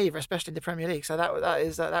often either, especially in the Premier League. So that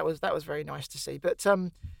was very nice to see. But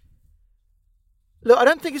look, I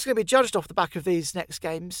don't think it's going to be judged off the back of these next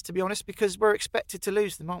games, to be honest, because we're expected to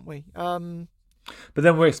lose them, aren't we? But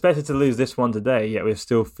then we're expected to lose this one today, yet we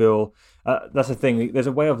still feel that's the thing. There's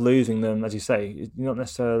a way of losing them, as you say. You're not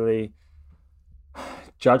necessarily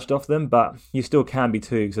judged off them, but you still can be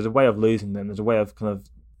too. Because there's a way of losing them. There's a way of kind of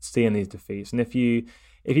seeing these defeats. And if you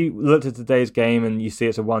looked at today's game and you see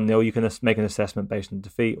it's a 1-0, you can make an assessment based on the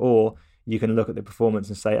defeat, or you can look at the performance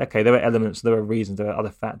and say, okay, there were elements, there were reasons, there were other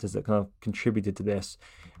factors that kind of contributed to this.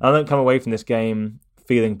 And I don't come away from this game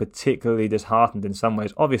feeling particularly disheartened in some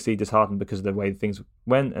ways. Obviously disheartened because of the way things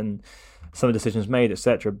went and some of the decisions made,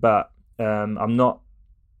 etc. But I'm not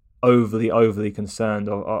overly concerned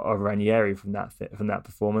of Ranieri from that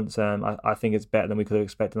performance. I think it's better than we could have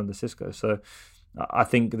expected under Xisco. So I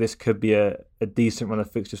think this could be a decent run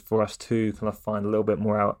of fixtures for us to kind of find a little bit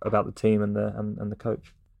more out about the team and the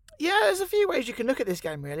coach. Yeah, there's a few ways you can look at this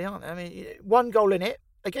game, really, aren't there? I mean, 1 goal in it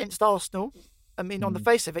against Arsenal. I mean, on the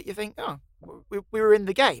face of it, you think, we were in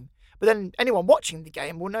the game. But then anyone watching the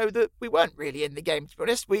game will know that we weren't really in the game, to be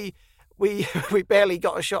honest. We barely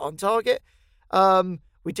got a shot on target.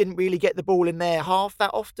 We didn't really get the ball in their half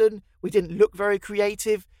that often. We didn't look very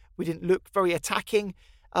creative. We didn't look very attacking.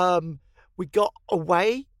 We got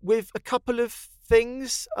away with a couple of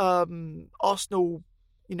things. Arsenal,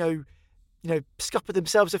 scuppered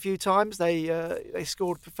themselves a few times. They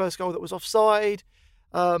scored the first goal that was offside.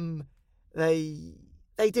 They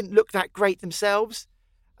didn't look that great themselves,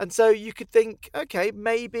 and so you could think, okay,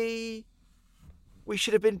 maybe we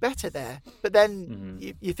should have been better there. But then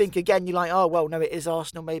you think again, you're like, oh well, no, it is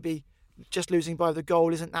Arsenal. Maybe just losing by the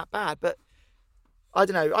goal isn't that bad. But I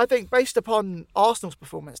don't know. I think based upon Arsenal's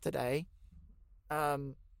performance today,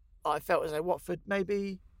 I felt as though Watford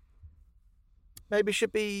maybe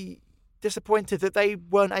should be disappointed that they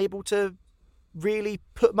weren't able to really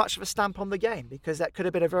put much of a stamp on the game, because that could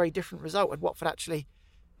have been a very different result had Watford actually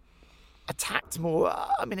attacked more.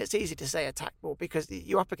 I mean, it's easy to say attack more because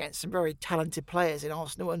you're up against some very talented players in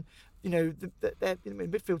Arsenal, and their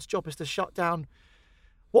midfield's job is to shut down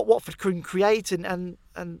what Watford couldn't create, and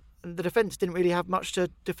the defence didn't really have much to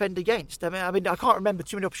defend against. I mean, I can't remember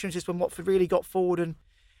too many opportunities when Watford really got forward and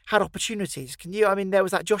had opportunities. Can you? I mean, there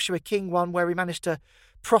was that Joshua King one where he managed to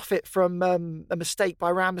profit from a mistake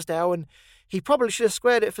by Ramsdale, and he probably should have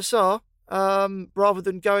squared it for Sarr rather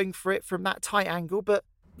than going for it from that tight angle. But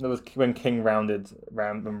there was when King rounded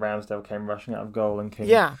when Ramsdale came rushing out of goal, and King.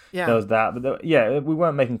 Yeah. There was that, but we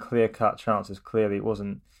weren't making clear-cut chances. Clearly, it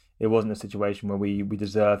wasn't a situation where we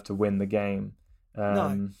deserved to win the game or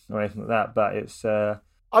anything like that. But it's. I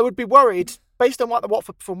would be worried based on what the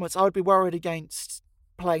Watford performance. I would be worried against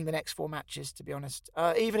playing the next 4 matches, to be honest.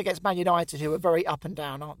 Even against Man United, who are very up and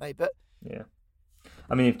down, aren't they? But yeah.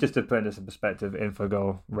 I mean, just to put this in perspective,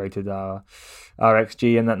 Infogol rated our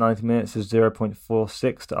XG in that 90 minutes as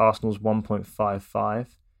 0.46 to Arsenal's 1.55.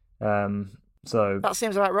 So that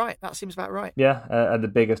seems about right. Yeah, and the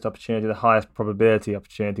biggest opportunity, the highest probability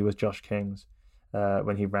opportunity was Josh King's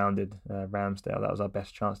when he rounded Ramsdale. That was our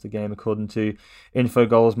best chance to game according to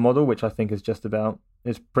Infogol's model, which I think is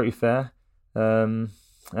pretty fair.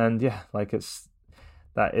 And yeah, like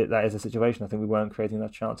that is a situation. I think we weren't creating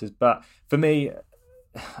enough chances. But for me,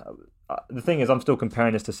 the thing is, I'm still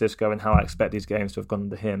comparing this to Xisco and how I expect these games to have gone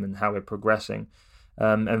under him and how we're progressing.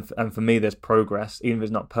 And for me, there's progress, even if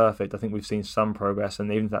it's not perfect. I think we've seen some progress,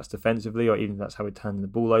 and even if that's defensively or even if that's how we're turning the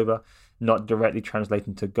ball over, not directly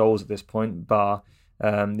translating to goals at this point, bar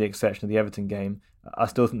the exception of the Everton game. I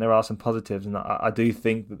still think there are some positives, and I do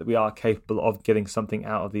think that we are capable of getting something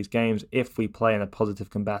out of these games if we play in a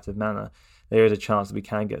positive, combative manner. There is a chance that we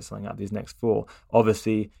can get something out of these next 4.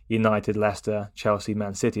 Obviously, United, Leicester, Chelsea,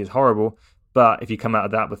 Man City is horrible, but if you come out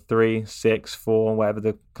of that with 3, 6, 4, whatever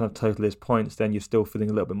the kind of total is points, then you're still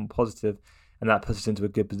feeling a little bit more positive, and that puts us into a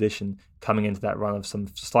good position coming into that run of some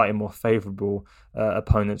slightly more favourable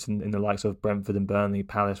opponents in the likes of Brentford and Burnley,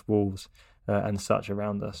 Palace, Wolves, and such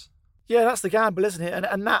around us. Yeah, that's the gamble, isn't it?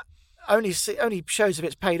 And that only shows if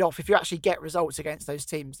it's paid off if you actually get results against those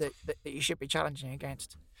teams that you should be challenging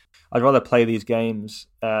against. I'd rather play these games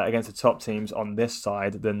against the top teams on this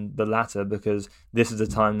side than the latter, because this is the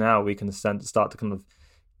time now we can start to kind of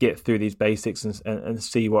get through these basics and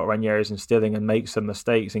see what Ranieri is instilling and make some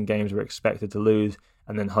mistakes in games we're expected to lose,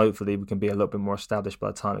 and then hopefully we can be a little bit more established by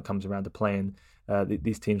the time it comes around to playing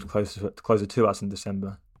these teams closer to us in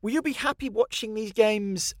December. Will you be happy watching these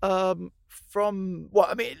games from what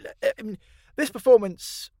I mean? This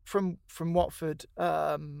performance from Watford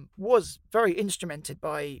was very instrumented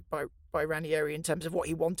by Ranieri in terms of what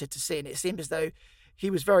he wanted to see, and it seemed as though he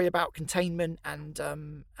was very about containment and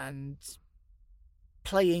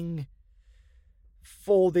playing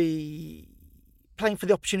for the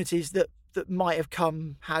opportunities that might have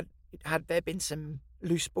come had there been some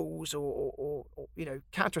loose balls or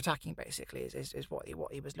counter-attacking basically is what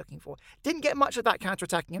he was looking for. Didn't get much of that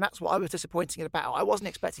counter-attacking, and that's what I was disappointed about. I wasn't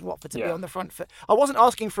expecting Watford to be on the front foot. I wasn't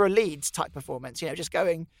asking for a Leeds type performance, just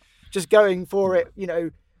going for it,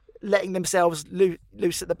 letting themselves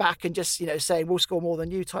loose at the back and just saying we'll score more than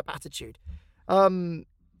you type attitude. I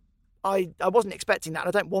wasn't expecting that,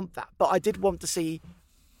 and I don't want that, but I did want to see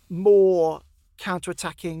more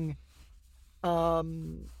counter-attacking.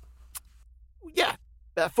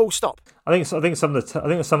 Full stop. I think some of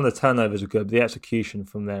the turnovers were good, but the execution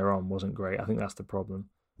from there on wasn't great. I think that's the problem.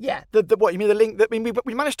 Yeah, what you mean? The link that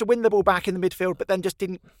we managed to win the ball back in the midfield, but then just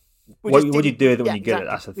didn't. What do you do with it when you get it?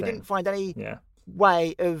 That's the thing. We didn't find any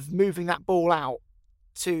way of moving that ball out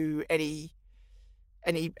to any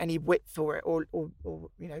width or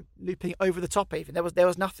looping over the top. Even there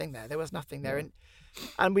was nothing there. There was nothing there,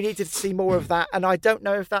 and we needed to see more of that. And I don't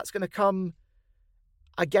know if that's going to come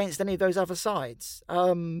against any of those other sides.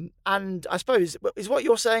 And I suppose, is what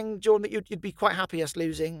you're saying, Jordan, that you'd be quite happy us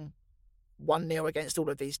losing 1-0 against all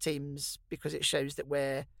of these teams because it shows that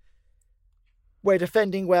we're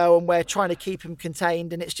defending well and we're trying to keep them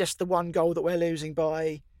contained, and it's just the one goal that we're losing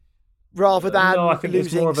by, rather than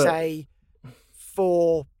losing, say,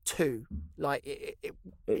 4-0 two? Like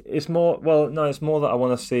it's more. Well, no, it's more that I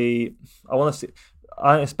want to see. I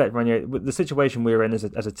don't expect Ranieri. With the situation we're in as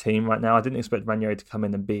a team right now, I didn't expect Ranieri to come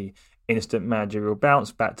in and be instant managerial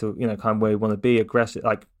bounce back to kind of where we want to be, aggressive,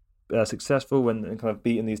 like successful, and kind of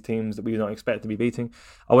beating these teams that we don't expect to be beating.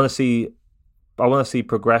 I want to see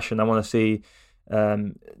progression. I want to see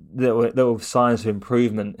little signs of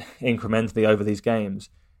improvement incrementally over these games.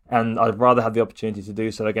 And I'd rather have the opportunity to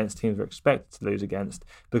do so against teams we're expected to lose against,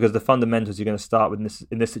 because the fundamentals you're going to start with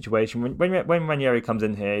in this situation. When Ranieri comes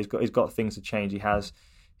in here, he's got things to change. He has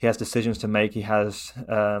decisions to make. He has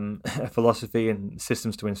a philosophy and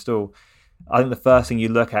systems to install. I think the first thing you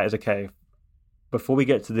look at is, okay, before we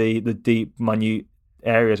get to the deep, minute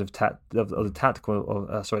areas of the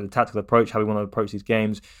tactical approach, how we want to approach these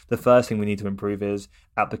games, the first thing we need to improve is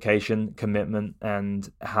application, commitment,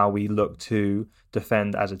 and how we look to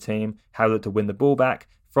defend as a team, how we look to win the ball back.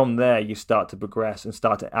 From there, you start to progress and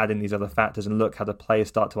start to add in these other factors and look how the players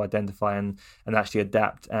start to identify and actually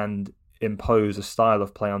adapt and impose a style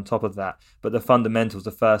of play on top of that. But the fundamentals,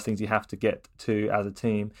 the first things you have to get to as a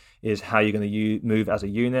team is how you're going to move as a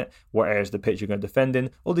unit, what areas of the pitch you're going to defend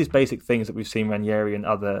in, all these basic things that we've seen Ranieri and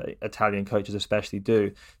other Italian coaches especially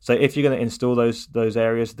do. So if you're going to install those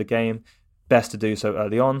areas of the game, best to do so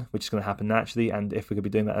early on, which is going to happen naturally. And if we could be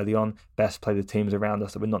doing that early on, best play the teams around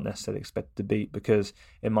us that we're not necessarily expected to beat, because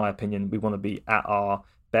in my opinion, we want to be at our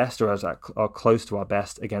best or close to our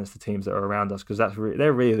best against the teams that are around us, because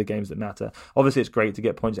they're really the games that matter. Obviously, it's great to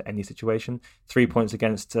get points at any situation. 3 points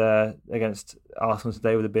against Arsenal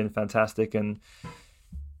today would have been fantastic, and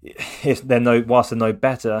whilst they're no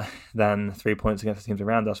better than 3 points against the teams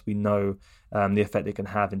around us, we know the effect it can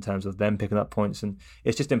have in terms of them picking up points, and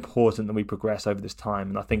it's just important that we progress over this time,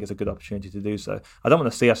 and I think it's a good opportunity to do so. I don't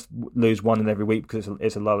want to see us lose one in every week because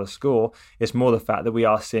it's a lower score. It's more the fact that we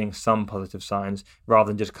are seeing some positive signs rather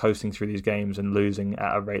than just coasting through these games and losing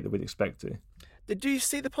at a rate that we'd expect to. Did you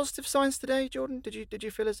see the positive signs today, Jordan? Did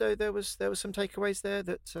you feel as though there was some takeaways there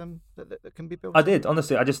that can be built? I did,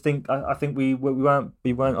 honestly. I just think I think we weren't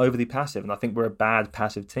overly passive, and I think we're a bad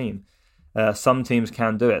passive team. Some teams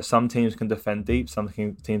can do it. Some teams can defend deep. Some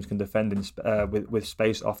teams can defend with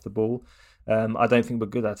space off the ball. I don't think we're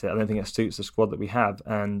good at it. I don't think it suits the squad that we have.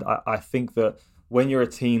 And I think that when you're a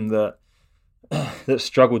team that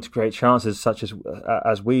struggle to create chances such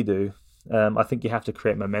as we do, I think you have to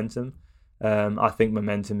create momentum. I think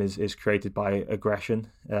momentum is created by aggression,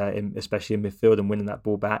 especially in midfield and winning that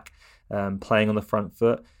ball back, playing on the front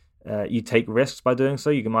foot. You take risks by doing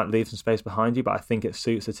so. You might leave some space behind you, but I think it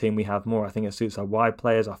suits the team we have more. I think it suits our wide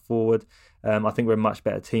players, our forward. I think we're a much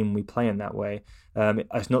better team when we play in that way.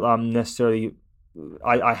 It's not that I'm necessarily...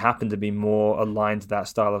 I happen to be more aligned to that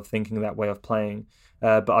style of thinking, that way of playing,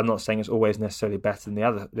 but I'm not saying it's always necessarily better than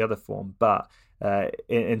the other form. But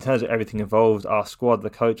in terms of everything involved, our squad, the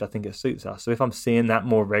coach, I think it suits us. So if I'm seeing that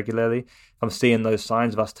more regularly, if I'm seeing those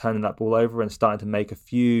signs of us turning that ball over and starting to make a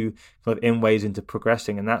few kind of inways into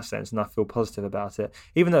progressing in that sense, and I feel positive about it,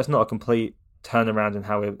 even though it's not a complete turnaround in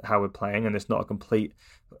how we're playing, and it's not a complete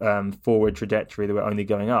forward trajectory that we're only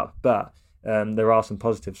going up, but there are some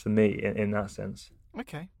positives for me in that sense.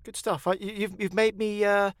 Okay, good stuff. You've made me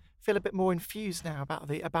feel a bit more infused now about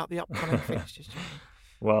the upcoming fixtures.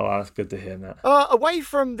 Well, that's good to hear, Matt. Away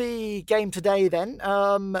from the game today, then,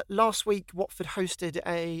 last week Watford hosted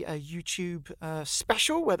a YouTube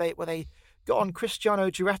special where they got on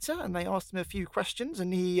Cristiano Giuretta and they asked him a few questions,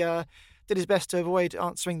 and he did his best to avoid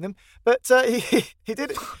answering them, but he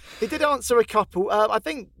did answer a couple. I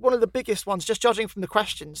think one of the biggest ones, just judging from the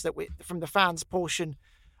questions from the fans portion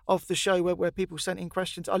of the show where people sent in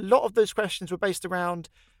questions, a lot of those questions were based around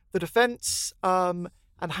the defence.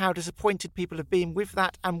 And how disappointed people have been with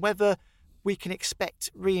that, and whether we can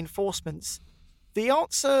expect reinforcements. The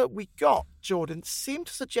answer we got, Jordan, seemed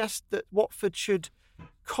to suggest that Watford should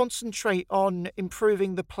concentrate on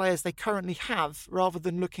improving the players they currently have, rather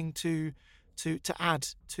than looking to add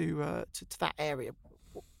to that area.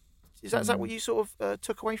 Is that what you sort of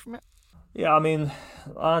took away from it? Yeah, I mean,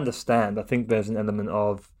 I understand. I think there's an element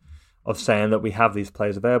of saying that we have these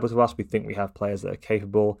players available to us. We think we have players that are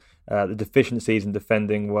capable. The deficiencies in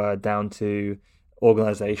defending were down to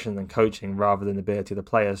organisation and coaching rather than the ability of the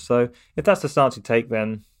players. So if that's the stance you take,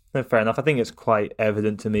 then fair enough. I think it's quite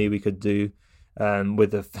evident to me we could do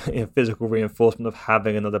with the physical reinforcement of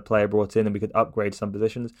having another player brought in, and we could upgrade some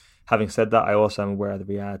positions. Having said that, I also am aware of the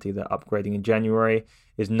reality that upgrading in January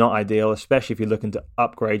is not ideal, especially if you're looking to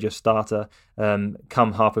upgrade your starter.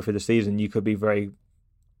 Come halfway through the season, you could be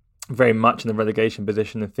very much in the relegation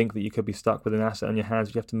position and think that you could be stuck with an asset on your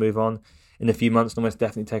hands you have to move on in a few months and almost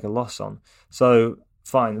definitely take a loss on. So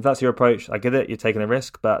fine. If that's your approach, I get it. You're taking a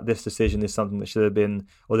risk, but this decision is something that should have been,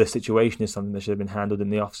 or this situation is something that should have been handled in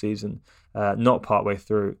the off season, not partway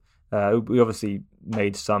through. We obviously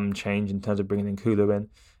made some change in terms of bringing in Kulu in,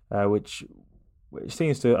 which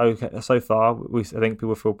seems to okay so far. I think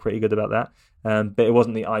people feel pretty good about that, but it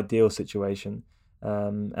wasn't the ideal situation.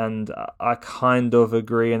 And I kind of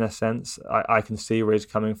agree in a sense. I can see where he's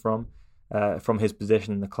coming from his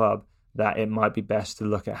position in the club, that it might be best to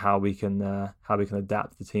look at how we can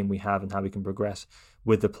adapt the team we have and how we can progress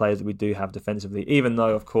with the players that we do have defensively. Even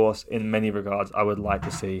though, of course, in many regards, I would like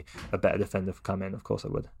to see a better defender come in. Of course, I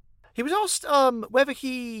would. He was asked whether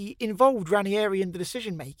he involved Ranieri in the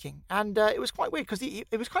decision making, and it was quite weird because he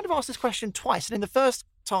was kind of asked this question twice. And in the first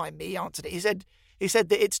time he answered it, he said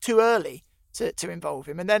that it's too early to involve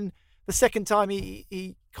him, and then the second time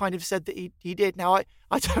he kind of said that he did. Now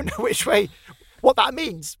I don't know what that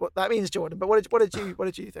means, Jordan. But what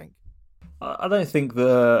did you think? I don't think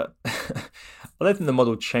the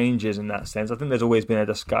model changes in that sense. I think there's always been a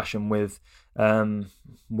discussion with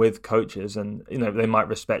coaches, and they might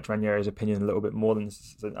respect Ranieri's opinion a little bit more than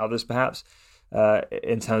others, perhaps,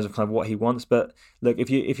 in terms of kind of what he wants. But look, if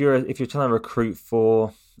you're trying to recruit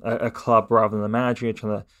for a club rather than a manager, you're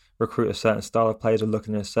trying to recruit a certain style of players or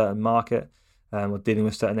looking at a certain market, or dealing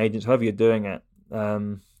with certain agents, however you're doing it.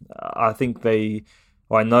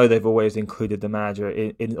 I know they've always included the manager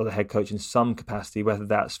or the head coach in some capacity, whether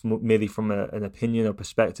that's merely from an opinion or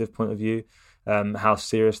perspective point of view. How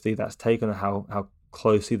seriously that's taken and how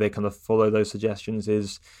closely they kind of follow those suggestions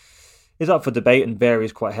is up for debate and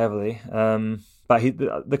varies quite heavily. But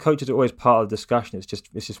the coach is always part of the discussion. It's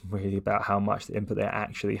just really about how much the input they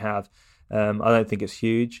actually have. I don't think it's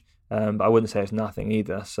huge. But I wouldn't say it's nothing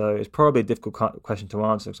either. So it's probably a difficult question to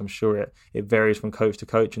answer because I'm sure it varies from coach to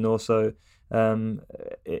coach, and also in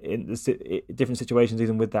different situations,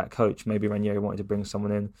 even with that coach, maybe Ranieri wanted to bring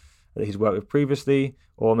someone in that he's worked with previously,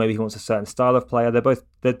 or maybe he wants a certain style of player.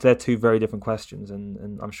 They're two very different questions,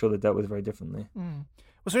 and I'm sure they're dealt with very differently.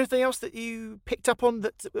 Was there anything else that you picked up on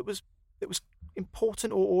that was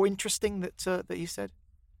important or interesting that you said?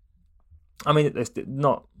 I mean, it's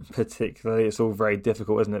not particularly. It's all very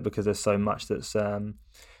difficult, isn't it? Because there's so much that's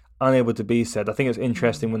unable to be said. I think it's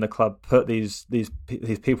interesting when the club put these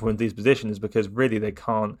people in these positions, because really they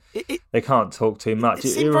can't talk too much. It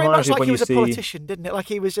seemed very much like he was a politician, didn't it? Like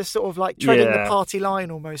he was just sort of like treading the party line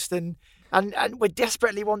almost, and we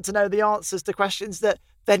desperately want to know the answers to questions that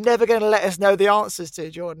they're never going to let us know the answers to,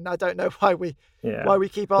 Jordan. I don't know why we keep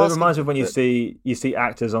asking. But it reminds me of when you see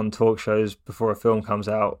actors on talk shows before a film comes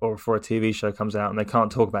out or before a TV show comes out, and they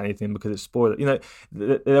can't talk about anything because it's spoiled.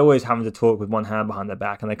 They're always having to talk with one hand behind their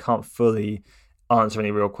back, and they can't fully answer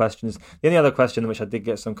any real questions. The only other question which I did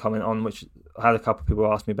get some comment on, which I had a couple of people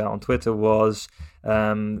ask me about on Twitter, was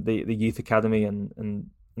the youth academy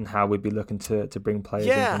and how we'd be looking to bring players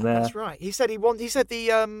in from there. Yeah, that's right. He said the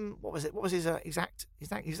what was it? What was his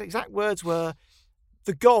exact words were,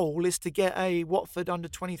 the goal is to get a Watford under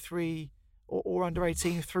 23 or under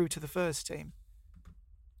 18 through to the first team.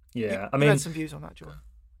 Yeah, I had some views on that, Jordan.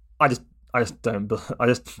 I just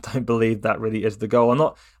don't believe that really is the goal. I'm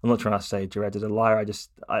not trying to say Jared is a liar. I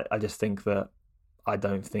just think that I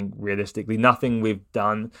don't think realistically nothing we've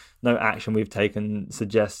done, no action we've taken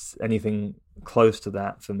suggests anything close to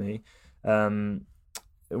that for me.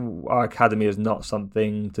 Our academy is not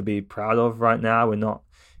something to be proud of right now. We're not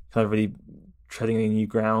kind of really treading any new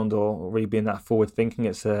ground or really being that forward thinking.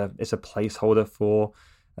 It's a placeholder for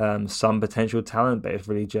some potential talent, but it's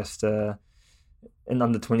really just an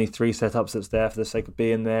under 23 setups that's there for the sake of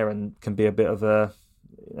being there and can be a bit of a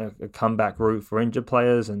comeback route for injured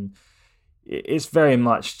players, and it's very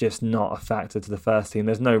much just not a factor to the first team.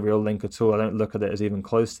 There's no real link at all. I don't look at it as even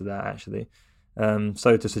close to that, actually.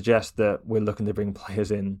 So to suggest that we're looking to bring players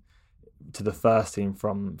in to the first team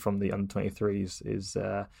from the under-23s is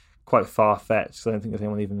quite far-fetched. I don't think there's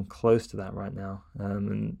anyone even close to that right now.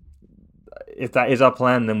 And if that is our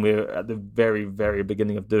plan, then we're at the very, very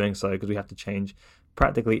beginning of doing so, because we have to change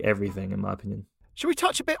practically everything, in my opinion. Should we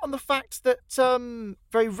touch a bit on the fact that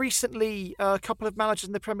very recently a couple of managers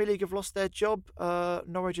in the Premier League have lost their job?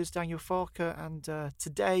 Norwich's Daniel Farke and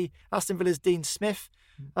today Aston Villa's Dean Smith.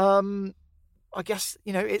 I guess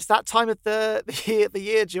it's that time of the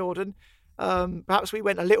year, Jordan. Perhaps we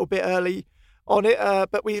went a little bit early on it,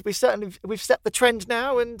 but we've set the trend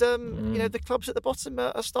now, and the clubs at the bottom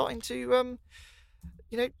are starting to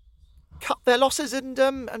cut their losses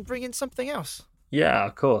and bring in something else. Yeah,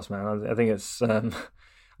 of course, man. I think it's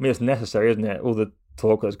it's necessary, isn't it? All the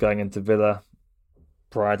talk that's going into Villa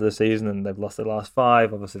prior to the season, and they've lost their last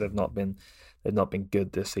 5. Obviously, they've not been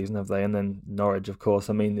good this season, have they? And then Norwich, of course.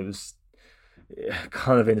 I mean, it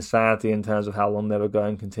kind of insanity in terms of how long they were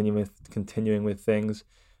going, continuing with things.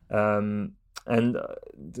 And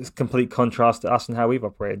this complete contrast to us and how we've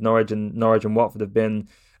operated. Norwich and Watford have been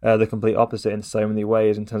the complete opposite in so many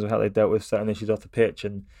ways in terms of how they dealt with certain issues off the pitch,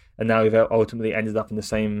 and now we've ultimately ended up in the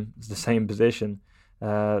same position.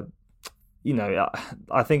 I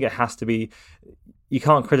think it has to be. You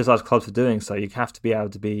can't criticise clubs for doing so. You have to be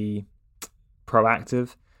able to be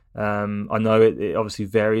proactive. I know it obviously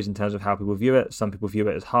varies in terms of how people view it. Some people view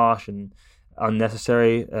it as harsh and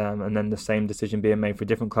unnecessary, and then the same decision being made for a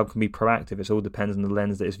different club can be proactive. It all depends on the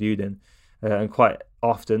lens that it's viewed in, and quite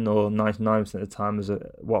often, or 99% of the time, as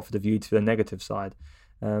Watford are viewed to the negative side,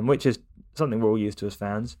 which is something we're all used to as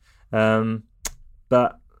fans.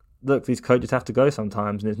 But look, these coaches have to go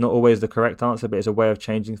sometimes, and it's not always the correct answer, but it's a way of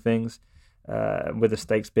changing things. With the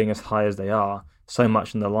stakes being as high as they are, so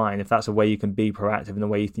much on the line, if that's a way you can be proactive in a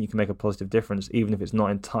way you think you can make a positive difference, even if it's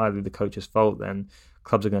not entirely the coach's fault, then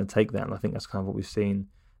clubs are going to take that. And I think that's kind of what we've seen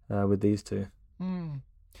with these two.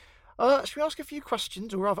 Should we ask a few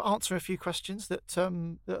questions, or rather answer a few questions that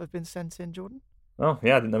have been sent in, Jordan? Oh,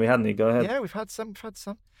 yeah, I didn't know we had any. Go ahead. Yeah, we've had some.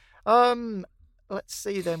 Let's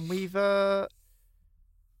see then. We've got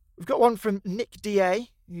one from Nick DA,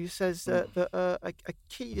 who says that a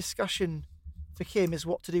key discussion for him is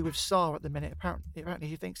what to do with Sarr at the minute. Apparently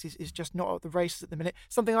he thinks he's just not at the races at the minute.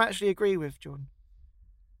 Something I actually agree with, Jordan.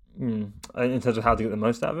 In terms of how to get the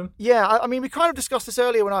most out of him? Yeah, I mean, we kind of discussed this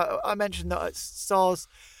earlier when I mentioned that Sarr's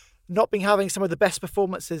not been having some of the best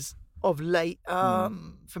performances of late.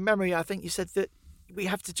 From memory, I think you said that we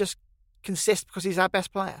have to just consist because he's our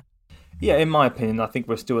best player. Yeah, in my opinion, I think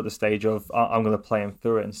we're still at the stage of I'm going to play him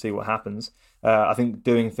through it and see what happens. I think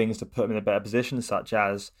doing things to put him in a better position, such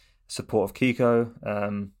as support of Kiko,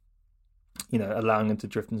 allowing him to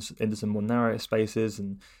drift into some more narrow spaces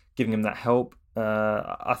and giving him that help.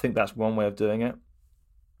 I think that's one way of doing it.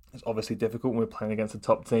 It's obviously difficult when we're playing against the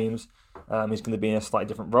top teams. He's going to be in a slightly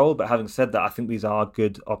different role, but having said that, I think these are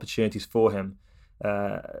good opportunities for him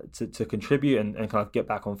to contribute and kind of get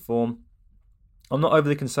back on form. I'm not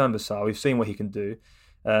overly concerned with Sarr. We've seen what he can do.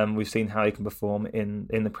 We've seen how he can perform in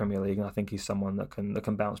the Premier League, and I think he's someone that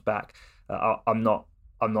can bounce back. I'm not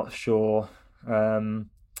sure.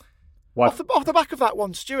 Off the back of that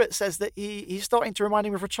one, Stuart says that he's starting to remind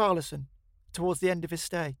him of Richarlison towards the end of his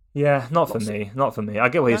stay. Yeah, not for me. I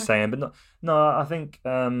get what he's saying, but no. I think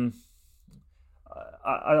I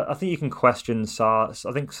think you can question Sarr.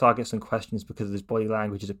 I think Sarr gets some questions because of his body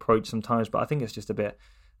language, his approach sometimes, but I think it's just a bit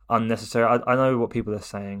unnecessary. I know what people are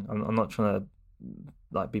saying. I'm not trying to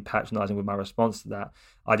be patronising with my response to that.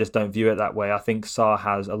 I just don't view it that way. I think Sarr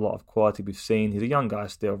has a lot of quality. We've seen he's a young guy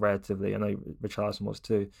still, relatively. I know Richarlison was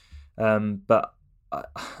too, but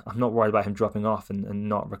I'm not worried about him dropping off and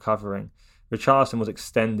not recovering. Richarlison was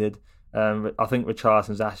extended. I think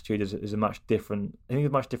Richarlison's attitude is a much different. I think he's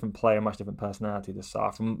a much different player, a much different personality to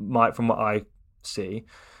Sarr from what I see.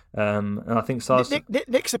 And I think Sarr's...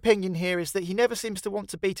 Nick's opinion here is that he never seems to want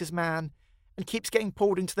to beat his man and keeps getting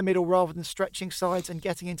pulled into the middle rather than stretching sides and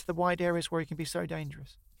getting into the wide areas where he can be so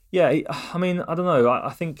dangerous. Yeah, I mean, I don't know. I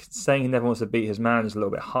think saying he never wants to beat his man is a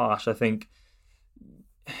little bit harsh. I think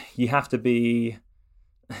you have to look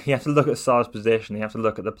at Sarr's position. You have to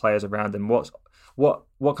look at the players around him. What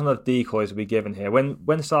kind of decoys are we given here? When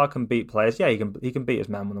Sarr can beat players, yeah, he can beat his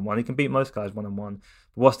man 1-on-1. He can beat most guys 1-on-1.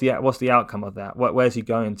 What's the outcome of that? Where's he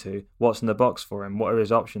going to? What's in the box for him? What are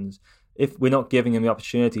his options? If we're not giving him the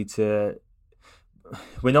opportunity to,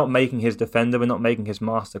 we're not making his defender, we're not making his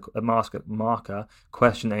marker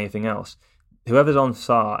question anything else. Whoever's on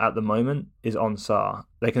Sarr at the moment is on Sarr.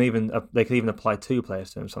 They can even apply two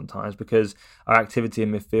players to him sometimes, because our activity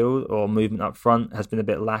in midfield or movement up front has been a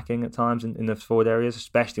bit lacking at times in the forward areas,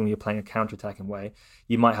 especially when you're playing a counter-attacking way.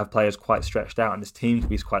 You might have players quite stretched out, and this team can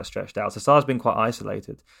be quite stretched out. So Sarr's been quite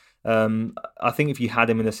isolated. I think if you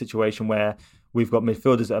had him in a situation where we've got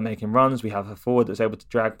midfielders that are making runs, we have a forward that's able to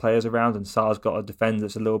drag players around, and Sarr's got a defender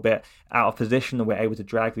that's a little bit out of position, and we're able to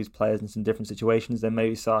drag these players in some different situations, then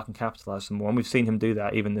maybe Sarr can capitalise some more. And we've seen him do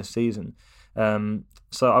that even this season.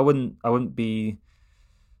 So I wouldn't be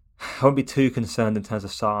too concerned in terms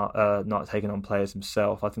of Sarr not taking on players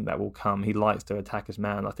himself. I think that will come. He likes to attack his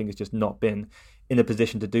man. I think he's just not been in a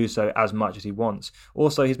position to do so as much as he wants.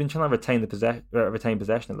 Also, he's been trying to retain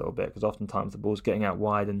possession a little bit, because oftentimes the ball's getting out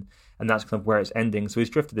wide, and that's kind of where it's ending. So he's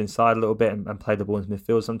drifted inside a little bit and played the ball into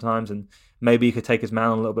midfield sometimes, and maybe he could take his man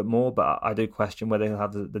on a little bit more, but I do question whether he'll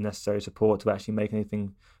have the necessary support to actually make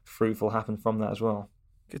anything fruitful happen from that as well.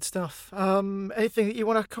 Good stuff. Anything that you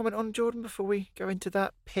want to comment on, Jordan, before we go into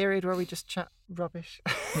that period where we just chat rubbish.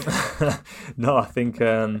 No, I think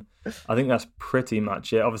that's pretty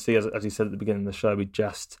much it. Obviously, as you said at the beginning of the show, we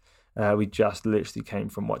just literally came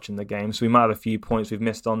from watching the game, so we might have a few points we've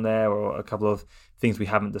missed on there, or a couple of things we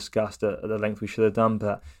haven't discussed at the length we should have done.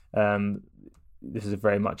 But this is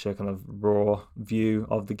very much a kind of raw view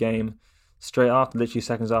of the game, straight after, literally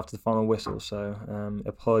seconds after the final whistle. So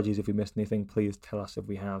apologies if we missed anything. Please tell us if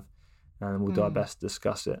we have, and we'll do our best to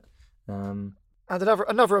discuss it. And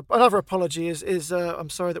another apology is I'm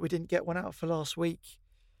sorry that we didn't get one out for last week.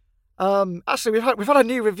 Actually, we've had a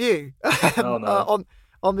new review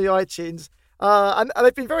on the iTunes, and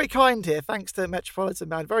they've been very kind here. Thanks to Metropolitan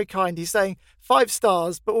Man, very kind. He's saying 5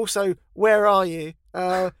 stars, but also where are you?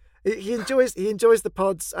 He enjoys the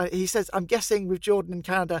pods. He says, I'm guessing with Jordan in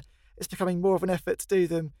Canada, it's becoming more of an effort to do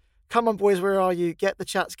them. Come on, boys, where are you? Get the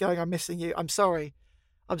chats going. I'm missing you. I'm sorry.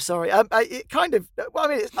 It kind of. Well, I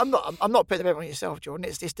mean, I'm not putting it on yourself, Jordan.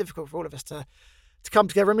 It's difficult for all of us to come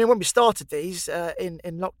together. I mean, when we started these in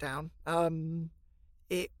lockdown,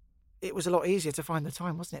 it was a lot easier to find the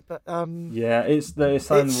time, wasn't it? But yeah, it's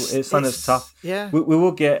something that's tough. Yeah, we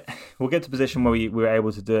will get to a position where we're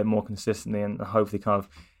able to do it more consistently and hopefully kind of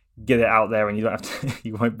get it out there, and you don't have to.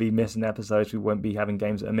 You won't be missing episodes. We won't be having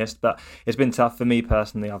games that are missed. But it's been tough for me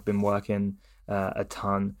personally. I've been working a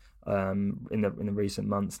ton in the recent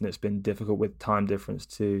months, and it's been difficult with time difference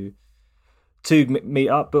to meet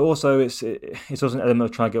up, but also it's also an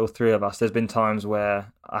element of trying to get all 3 of us. There's been times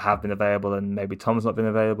where I have been available and maybe Tom's not been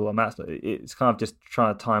available or Matt's not. It's kind of just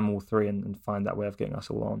trying to time all 3 and find that way of getting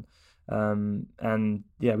us all on. And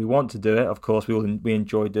yeah, we want to do it. Of course, we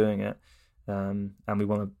enjoy doing it, and we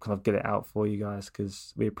want to kind of get it out for you guys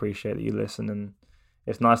because we appreciate that you listen, and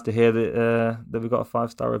it's nice to hear that we've got a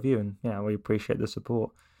 5-star review, and yeah, we appreciate the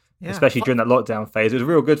support. Yeah. Especially during that lockdown phase, it was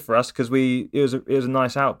real good for us because it was a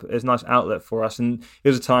nice outlet for us, and it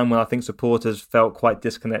was a time when I think supporters felt quite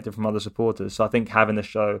disconnected from other supporters. So I think having the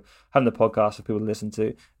podcast for people to listen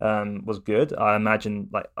to was good. I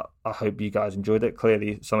imagine, I hope you guys enjoyed it.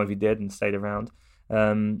 Clearly, some of you did and stayed around,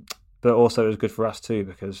 but also it was good for us too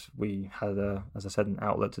because we had, as I said, an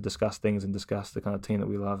outlet to discuss things and discuss the kind of team that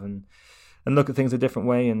we love and look at things a different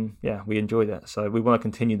way, and yeah, we enjoyed it. So we want to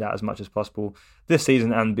continue that as much as possible this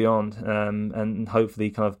season and beyond, and hopefully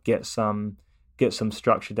kind of get some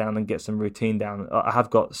structure down and get some routine down. I have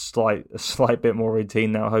got a slight bit more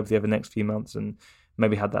routine now, hopefully over the next few months, and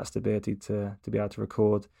maybe have that stability to be able to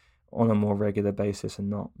record on a more regular basis and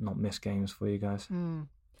not miss games for you guys.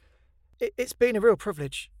 It's been a real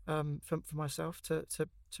privilege for myself to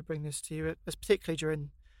bring this to you, particularly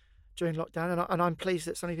during lockdown, and I'm pleased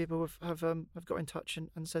that so many people have got in touch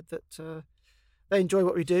and said that they enjoy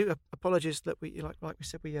what we do. Apologies that we like we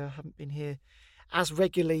said we haven't been here as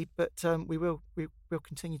regularly, but we'll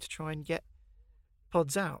continue to try and get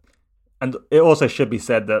pods out. And it also should be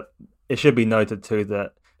said that it should be noted too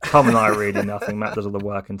that Tom and I are really nothing. Matt does all the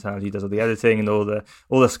work in terms. He does all the editing and all the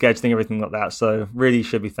scheduling, everything like that. So really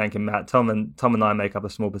should be thanking Matt. Tom and I make up a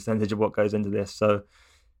small percentage of what goes into this. So.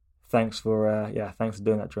 Thanks for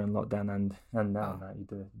doing that during lockdown and now, Matt, you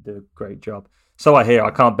do a great job. So I hear.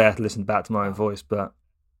 I can't bear to listen back to my own voice, but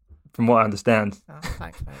from what I understand,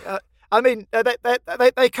 thanks, mate. I mean,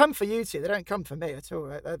 they come for you two. They don't come for me at all.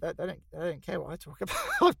 They don't care what I talk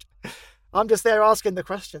about. I'm just there asking the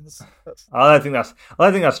questions. I don't think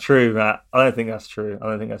that's true, Matt. I don't think that's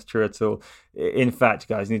true at all. In fact,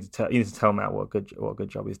 guys, you need to tell Matt what a good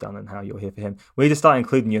job he's done and how you're here for him. We need to start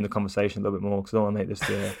including you in the conversation a little bit more because I don't want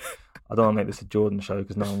to make this a Jordan show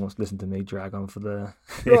because no one wants to listen to me drag on for the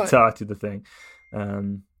entirety of the thing.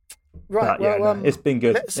 Right. It's been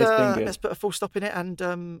good. Let's put a full stop in it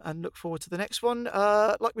and look forward to the next one.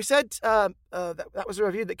 Like we said, that was a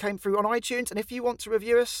review that came through on iTunes, and if you want to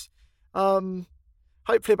review us.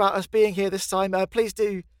 Hopefully about us being here this time. Please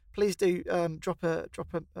do drop a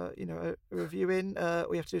review in. All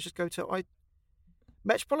you have to do is just go to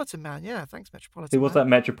Metropolitan Man. Yeah, thanks Metropolitan. What's that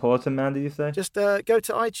Metropolitan Man? Did you say? Just go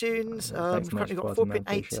to iTunes. Thanks, we've currently got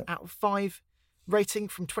 4.8 out of 5 rating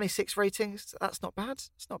from 26 ratings. That's not bad.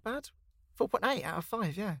 It's not bad. 4.8 out of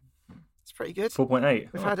 5. Yeah, it's pretty good.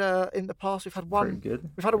 4.8. We've had in the past. We've had one. Pretty good.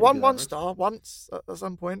 We've had a one star once at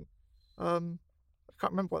some point. I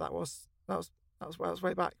can't remember what that was. That was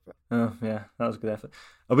way back. But... Oh yeah, that was a good effort.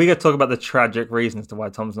 Are we going to talk about the tragic reasons to why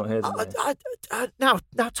Tom's not here today? Now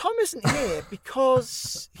Tom isn't here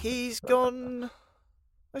because he's gone.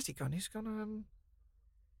 Where's he gone? He's gone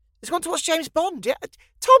to watch James Bond. Yeah,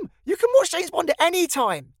 Tom, you can watch James Bond at any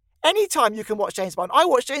time. Anytime you can watch James Bond. I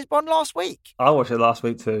watched James Bond last week. I watched it last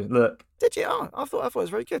week too. Look. Did you? Oh, I thought it was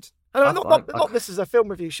very good. Not this is a film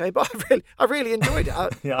review show, but I really enjoyed it.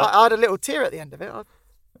 I had a little tear at the end of it.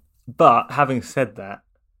 But having said that,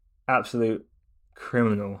 absolute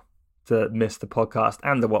criminal to miss the podcast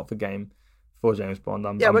and the Watford game for James Bond.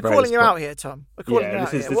 I'm we're very calling you out here, Tom. We're calling you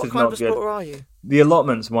out this here. What is kind of not a supporter good. are you? The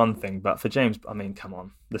allotment's one thing, but for James, I mean, come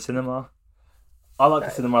on, the cinema. I like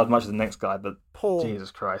the cinema as much as the next guy, but Paul,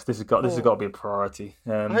 Jesus Christ, this has got to be a priority.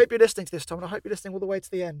 I hope you're listening to this, Tom, and I hope you're listening all the way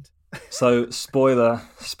to the end. So,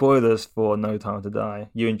 spoilers for No Time to Die.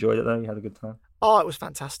 You enjoyed it though? You had a good time? Oh, it was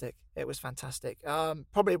fantastic. It was fantastic.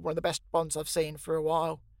 Probably one of the best Bonds I've seen for a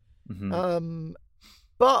while. Mm-hmm.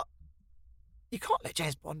 But you can't let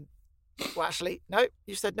James Bond. Well, actually, no.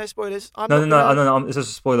 You said no spoilers. No. It's just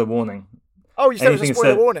a spoiler warning. Oh, you said it was a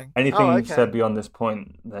spoiler warning. Anything said beyond this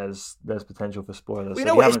point, there's potential for spoilers. You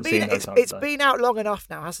know what? It's been out long enough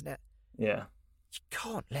now, hasn't it? Yeah. You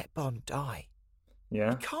can't let Bond die.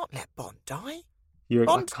 Yeah. You can't let Bond die.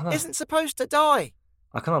 Bond isn't supposed to die.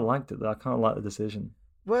 I kind of liked it though. I kind of liked the decision.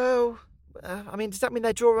 Well, I mean, does that mean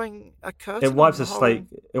they're drawing a curtain? It wipes a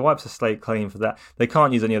slate clean for that. They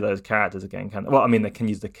can't use any of those characters again, can they? Well, I mean, they can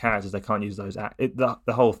use the characters. They can't use those. The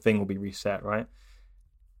whole thing will be reset, right?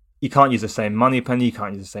 You can't use the same Moneypenny. You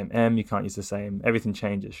can't use the same M. You can't use the same. Everything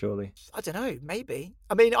changes, surely. I don't know. Maybe.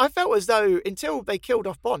 I mean, I felt as though until they killed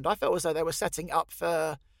off Bond, I felt as though they were setting up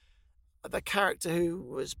for the character who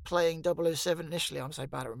was playing 007 initially. I'm so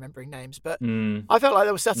bad at remembering names, but I felt like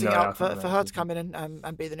they were setting up for her to come in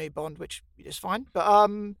and be the new Bond, which is fine.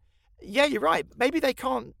 But yeah, you're right. Maybe they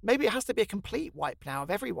can't. Maybe it has to be a complete wipe now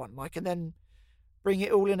of everyone, like, and then bring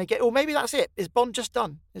it all in again. Or maybe that's it. Is Bond just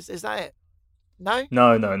done? Is that it? No.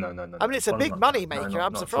 No. I mean, it's a big money maker.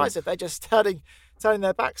 I'm surprised if they're just turning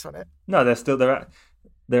their backs on it. No,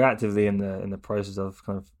 they're actively in the process of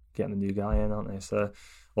kind of getting the new guy in, aren't they? So.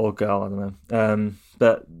 Or girl, I don't know.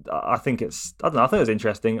 But I think I don't know. I thought it was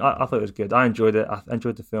interesting. I thought it was good. I enjoyed it. I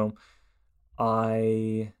enjoyed the film.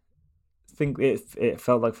 I think it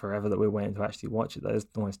felt like forever that we were waiting to actually watch it. That was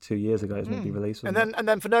almost 2 years ago. It was meant to be released. And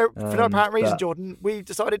then for no apparent reason, Jordan, we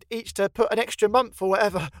decided each to put an extra month or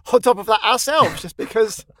whatever on top of that ourselves, just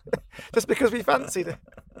because we fancied it.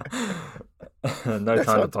 No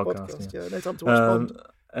time to podcast. Yeah, no time to watch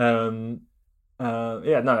Bond.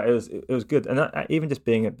 It was good, and even just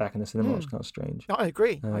being back in the cinema was kind of strange. I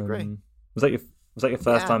agree. Was that your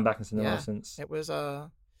first time back in cinema since? It was. It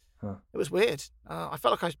was weird. I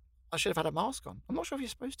felt like I should have had a mask on. I'm not sure if you're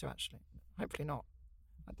supposed to actually. Hopefully not.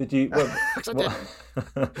 Did you?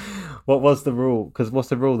 What was the rule? Because what's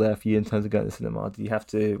the rule there for you in terms of going to the cinema? Did you have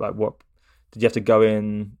to Did you have to go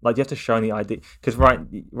in? Like, do you have to show any ID? Because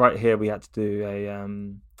right here we had to do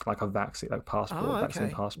a vaccine, vaccine passport, no, and piece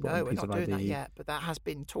of ID. we're not doing that yet, but that has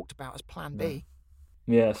been talked about as Plan B.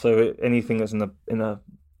 Yeah, so anything that's in a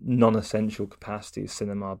non-essential capacity,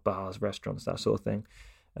 cinema, bars, restaurants, that sort of thing,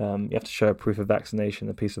 you have to show a proof of vaccination,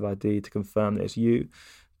 a piece of ID to confirm that it's you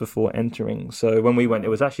before entering. So when we went, it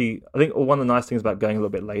was actually, I think one of the nice things about going a little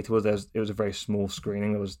bit later was it was a very small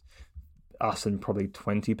screening. There was us and probably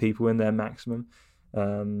 20 people in there maximum,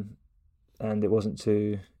 and it wasn't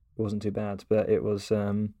too bad, but it was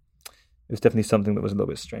definitely something that was a little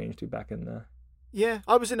bit strange to be back in there. Yeah,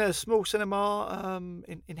 I was in a small cinema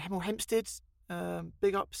in Hemel Hempstead.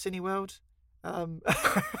 Big up Cineworld.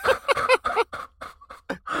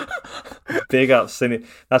 Big up Cine.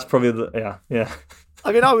 That's probably yeah.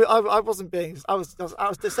 I mean, I wasn't being. I was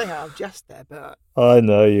just saying out of jest there, but I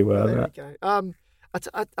know you were. There we go. I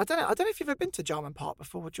don't know. I don't know if you've ever been to Jarman Park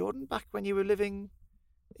before, Jordan. Back when you were living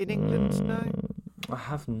in England, no. I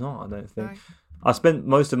have not. I don't think. No. I spent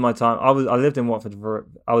most of my time. I lived in Watford.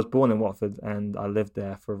 I was born in Watford, and I lived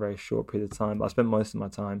there for a very short period of time. But I spent most of my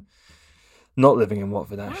time not living in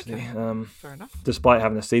Watford, actually. Okay. Fair enough. Despite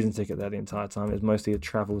having a season ticket there the entire time, it was mostly a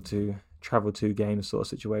travel to games sort of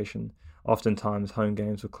situation. Oftentimes, home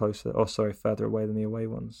games were further away than the away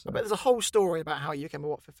ones. So. I bet there's a whole story about how you became a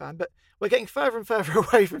Watford fan, but we're getting further and further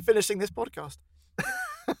away from finishing this podcast.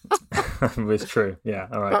 It's true, yeah.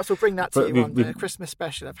 All right. Perhaps we'll bring that to you on the Christmas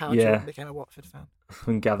special of how Jordan became a Watford fan.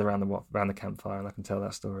 We can gather around the campfire, and I can tell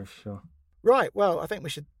that story for sure. Right. Well, I think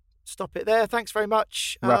we should stop it there. Thanks very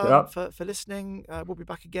much Wrap it up. for listening. We'll be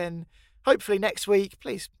back again, hopefully next week.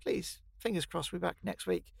 Please, fingers crossed, we'll be back next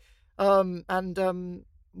week.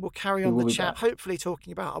 We'll carry on the chat, hopefully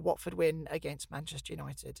talking about a Watford win against Manchester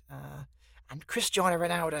United and Cristiano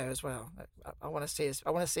Ronaldo as well. I want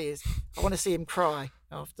to see him cry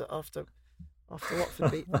after Watford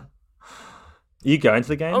beat them. You going to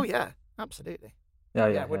the game? Oh yeah, absolutely. Yeah,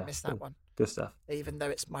 I wouldn't miss that one. Good stuff. Even though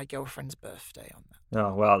it's my girlfriend's birthday on that.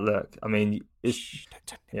 Oh well, look. I mean, Shh, don't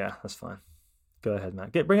tell me. Yeah, that's fine. Go ahead,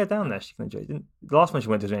 man. Bring her down there. She can enjoy it. The last one she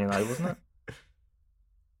went to was United, wasn't it?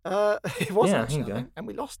 It was Yeah, actually, there you go. and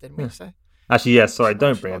we lost, didn't we? So Actually, yes. Sorry,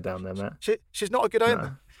 don't bring her down there, Matt. She's not a good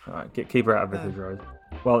omen. No. All right, keep her out of Vicarage Road.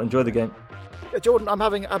 Well, enjoy the game. Jordan, I'm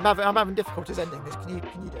having difficulties ending this. Can you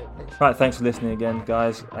do it, please? Right, thanks for listening again,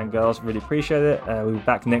 guys and girls. Really appreciate it. We'll be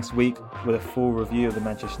back next week with a full review of the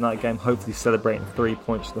Manchester United game, hopefully celebrating 3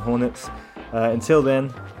 points to the Hornets. Until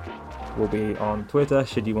then, we'll be on Twitter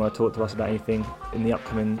should you want to talk to us about anything in the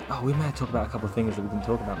upcoming... Oh, we may talk about a couple of things that we didn't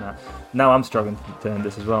talk about now. Now I'm struggling to end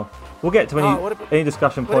this as well. We'll get to any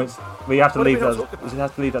discussion points. We have to leave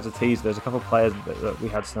that to tease. There's a couple of players that we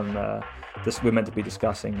had some... we're meant to be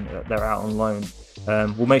discussing. They're out on loan.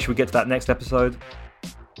 We'll make sure we get to that next episode.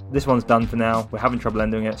 This one's done for now. We're having trouble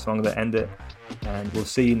ending it, so I'm going to end it. And we'll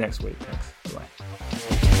see you next week. Thanks. Bye.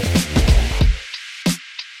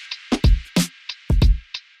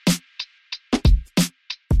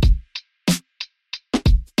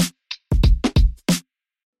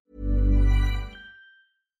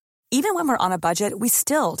 Even when we're on a budget, we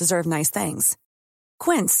still deserve nice things.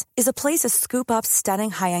 Quince is a place to scoop up stunning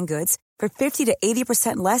high-end goods for 50 to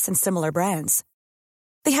 80% less than similar brands.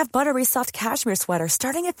 They have buttery soft cashmere sweaters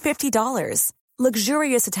starting at $50,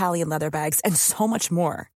 luxurious Italian leather bags, and so much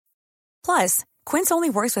more. Plus, Quince only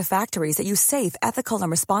works with factories that use safe, ethical, and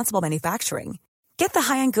responsible manufacturing. Get the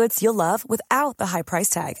high-end goods you'll love without the high price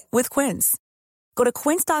tag with Quince. Go to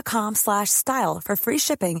quince.com/style for free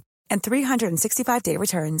shipping and 365-day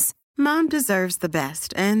returns. Mom deserves the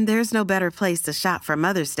best, and there's no better place to shop for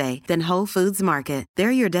Mother's Day than Whole Foods Market.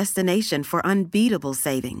 They're your destination for unbeatable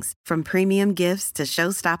savings, from premium gifts to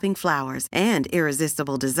show-stopping flowers and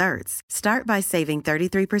irresistible desserts. Start by saving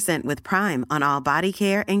 33% with Prime on all body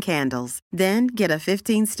care and candles. Then get a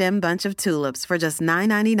 15-stem bunch of tulips for just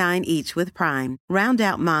 $9.99 each with Prime. Round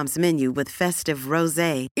out Mom's menu with festive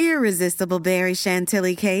rosé, irresistible berry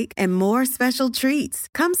chantilly cake, and more special treats.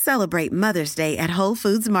 Come celebrate Mother's Day at Whole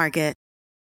Foods Market.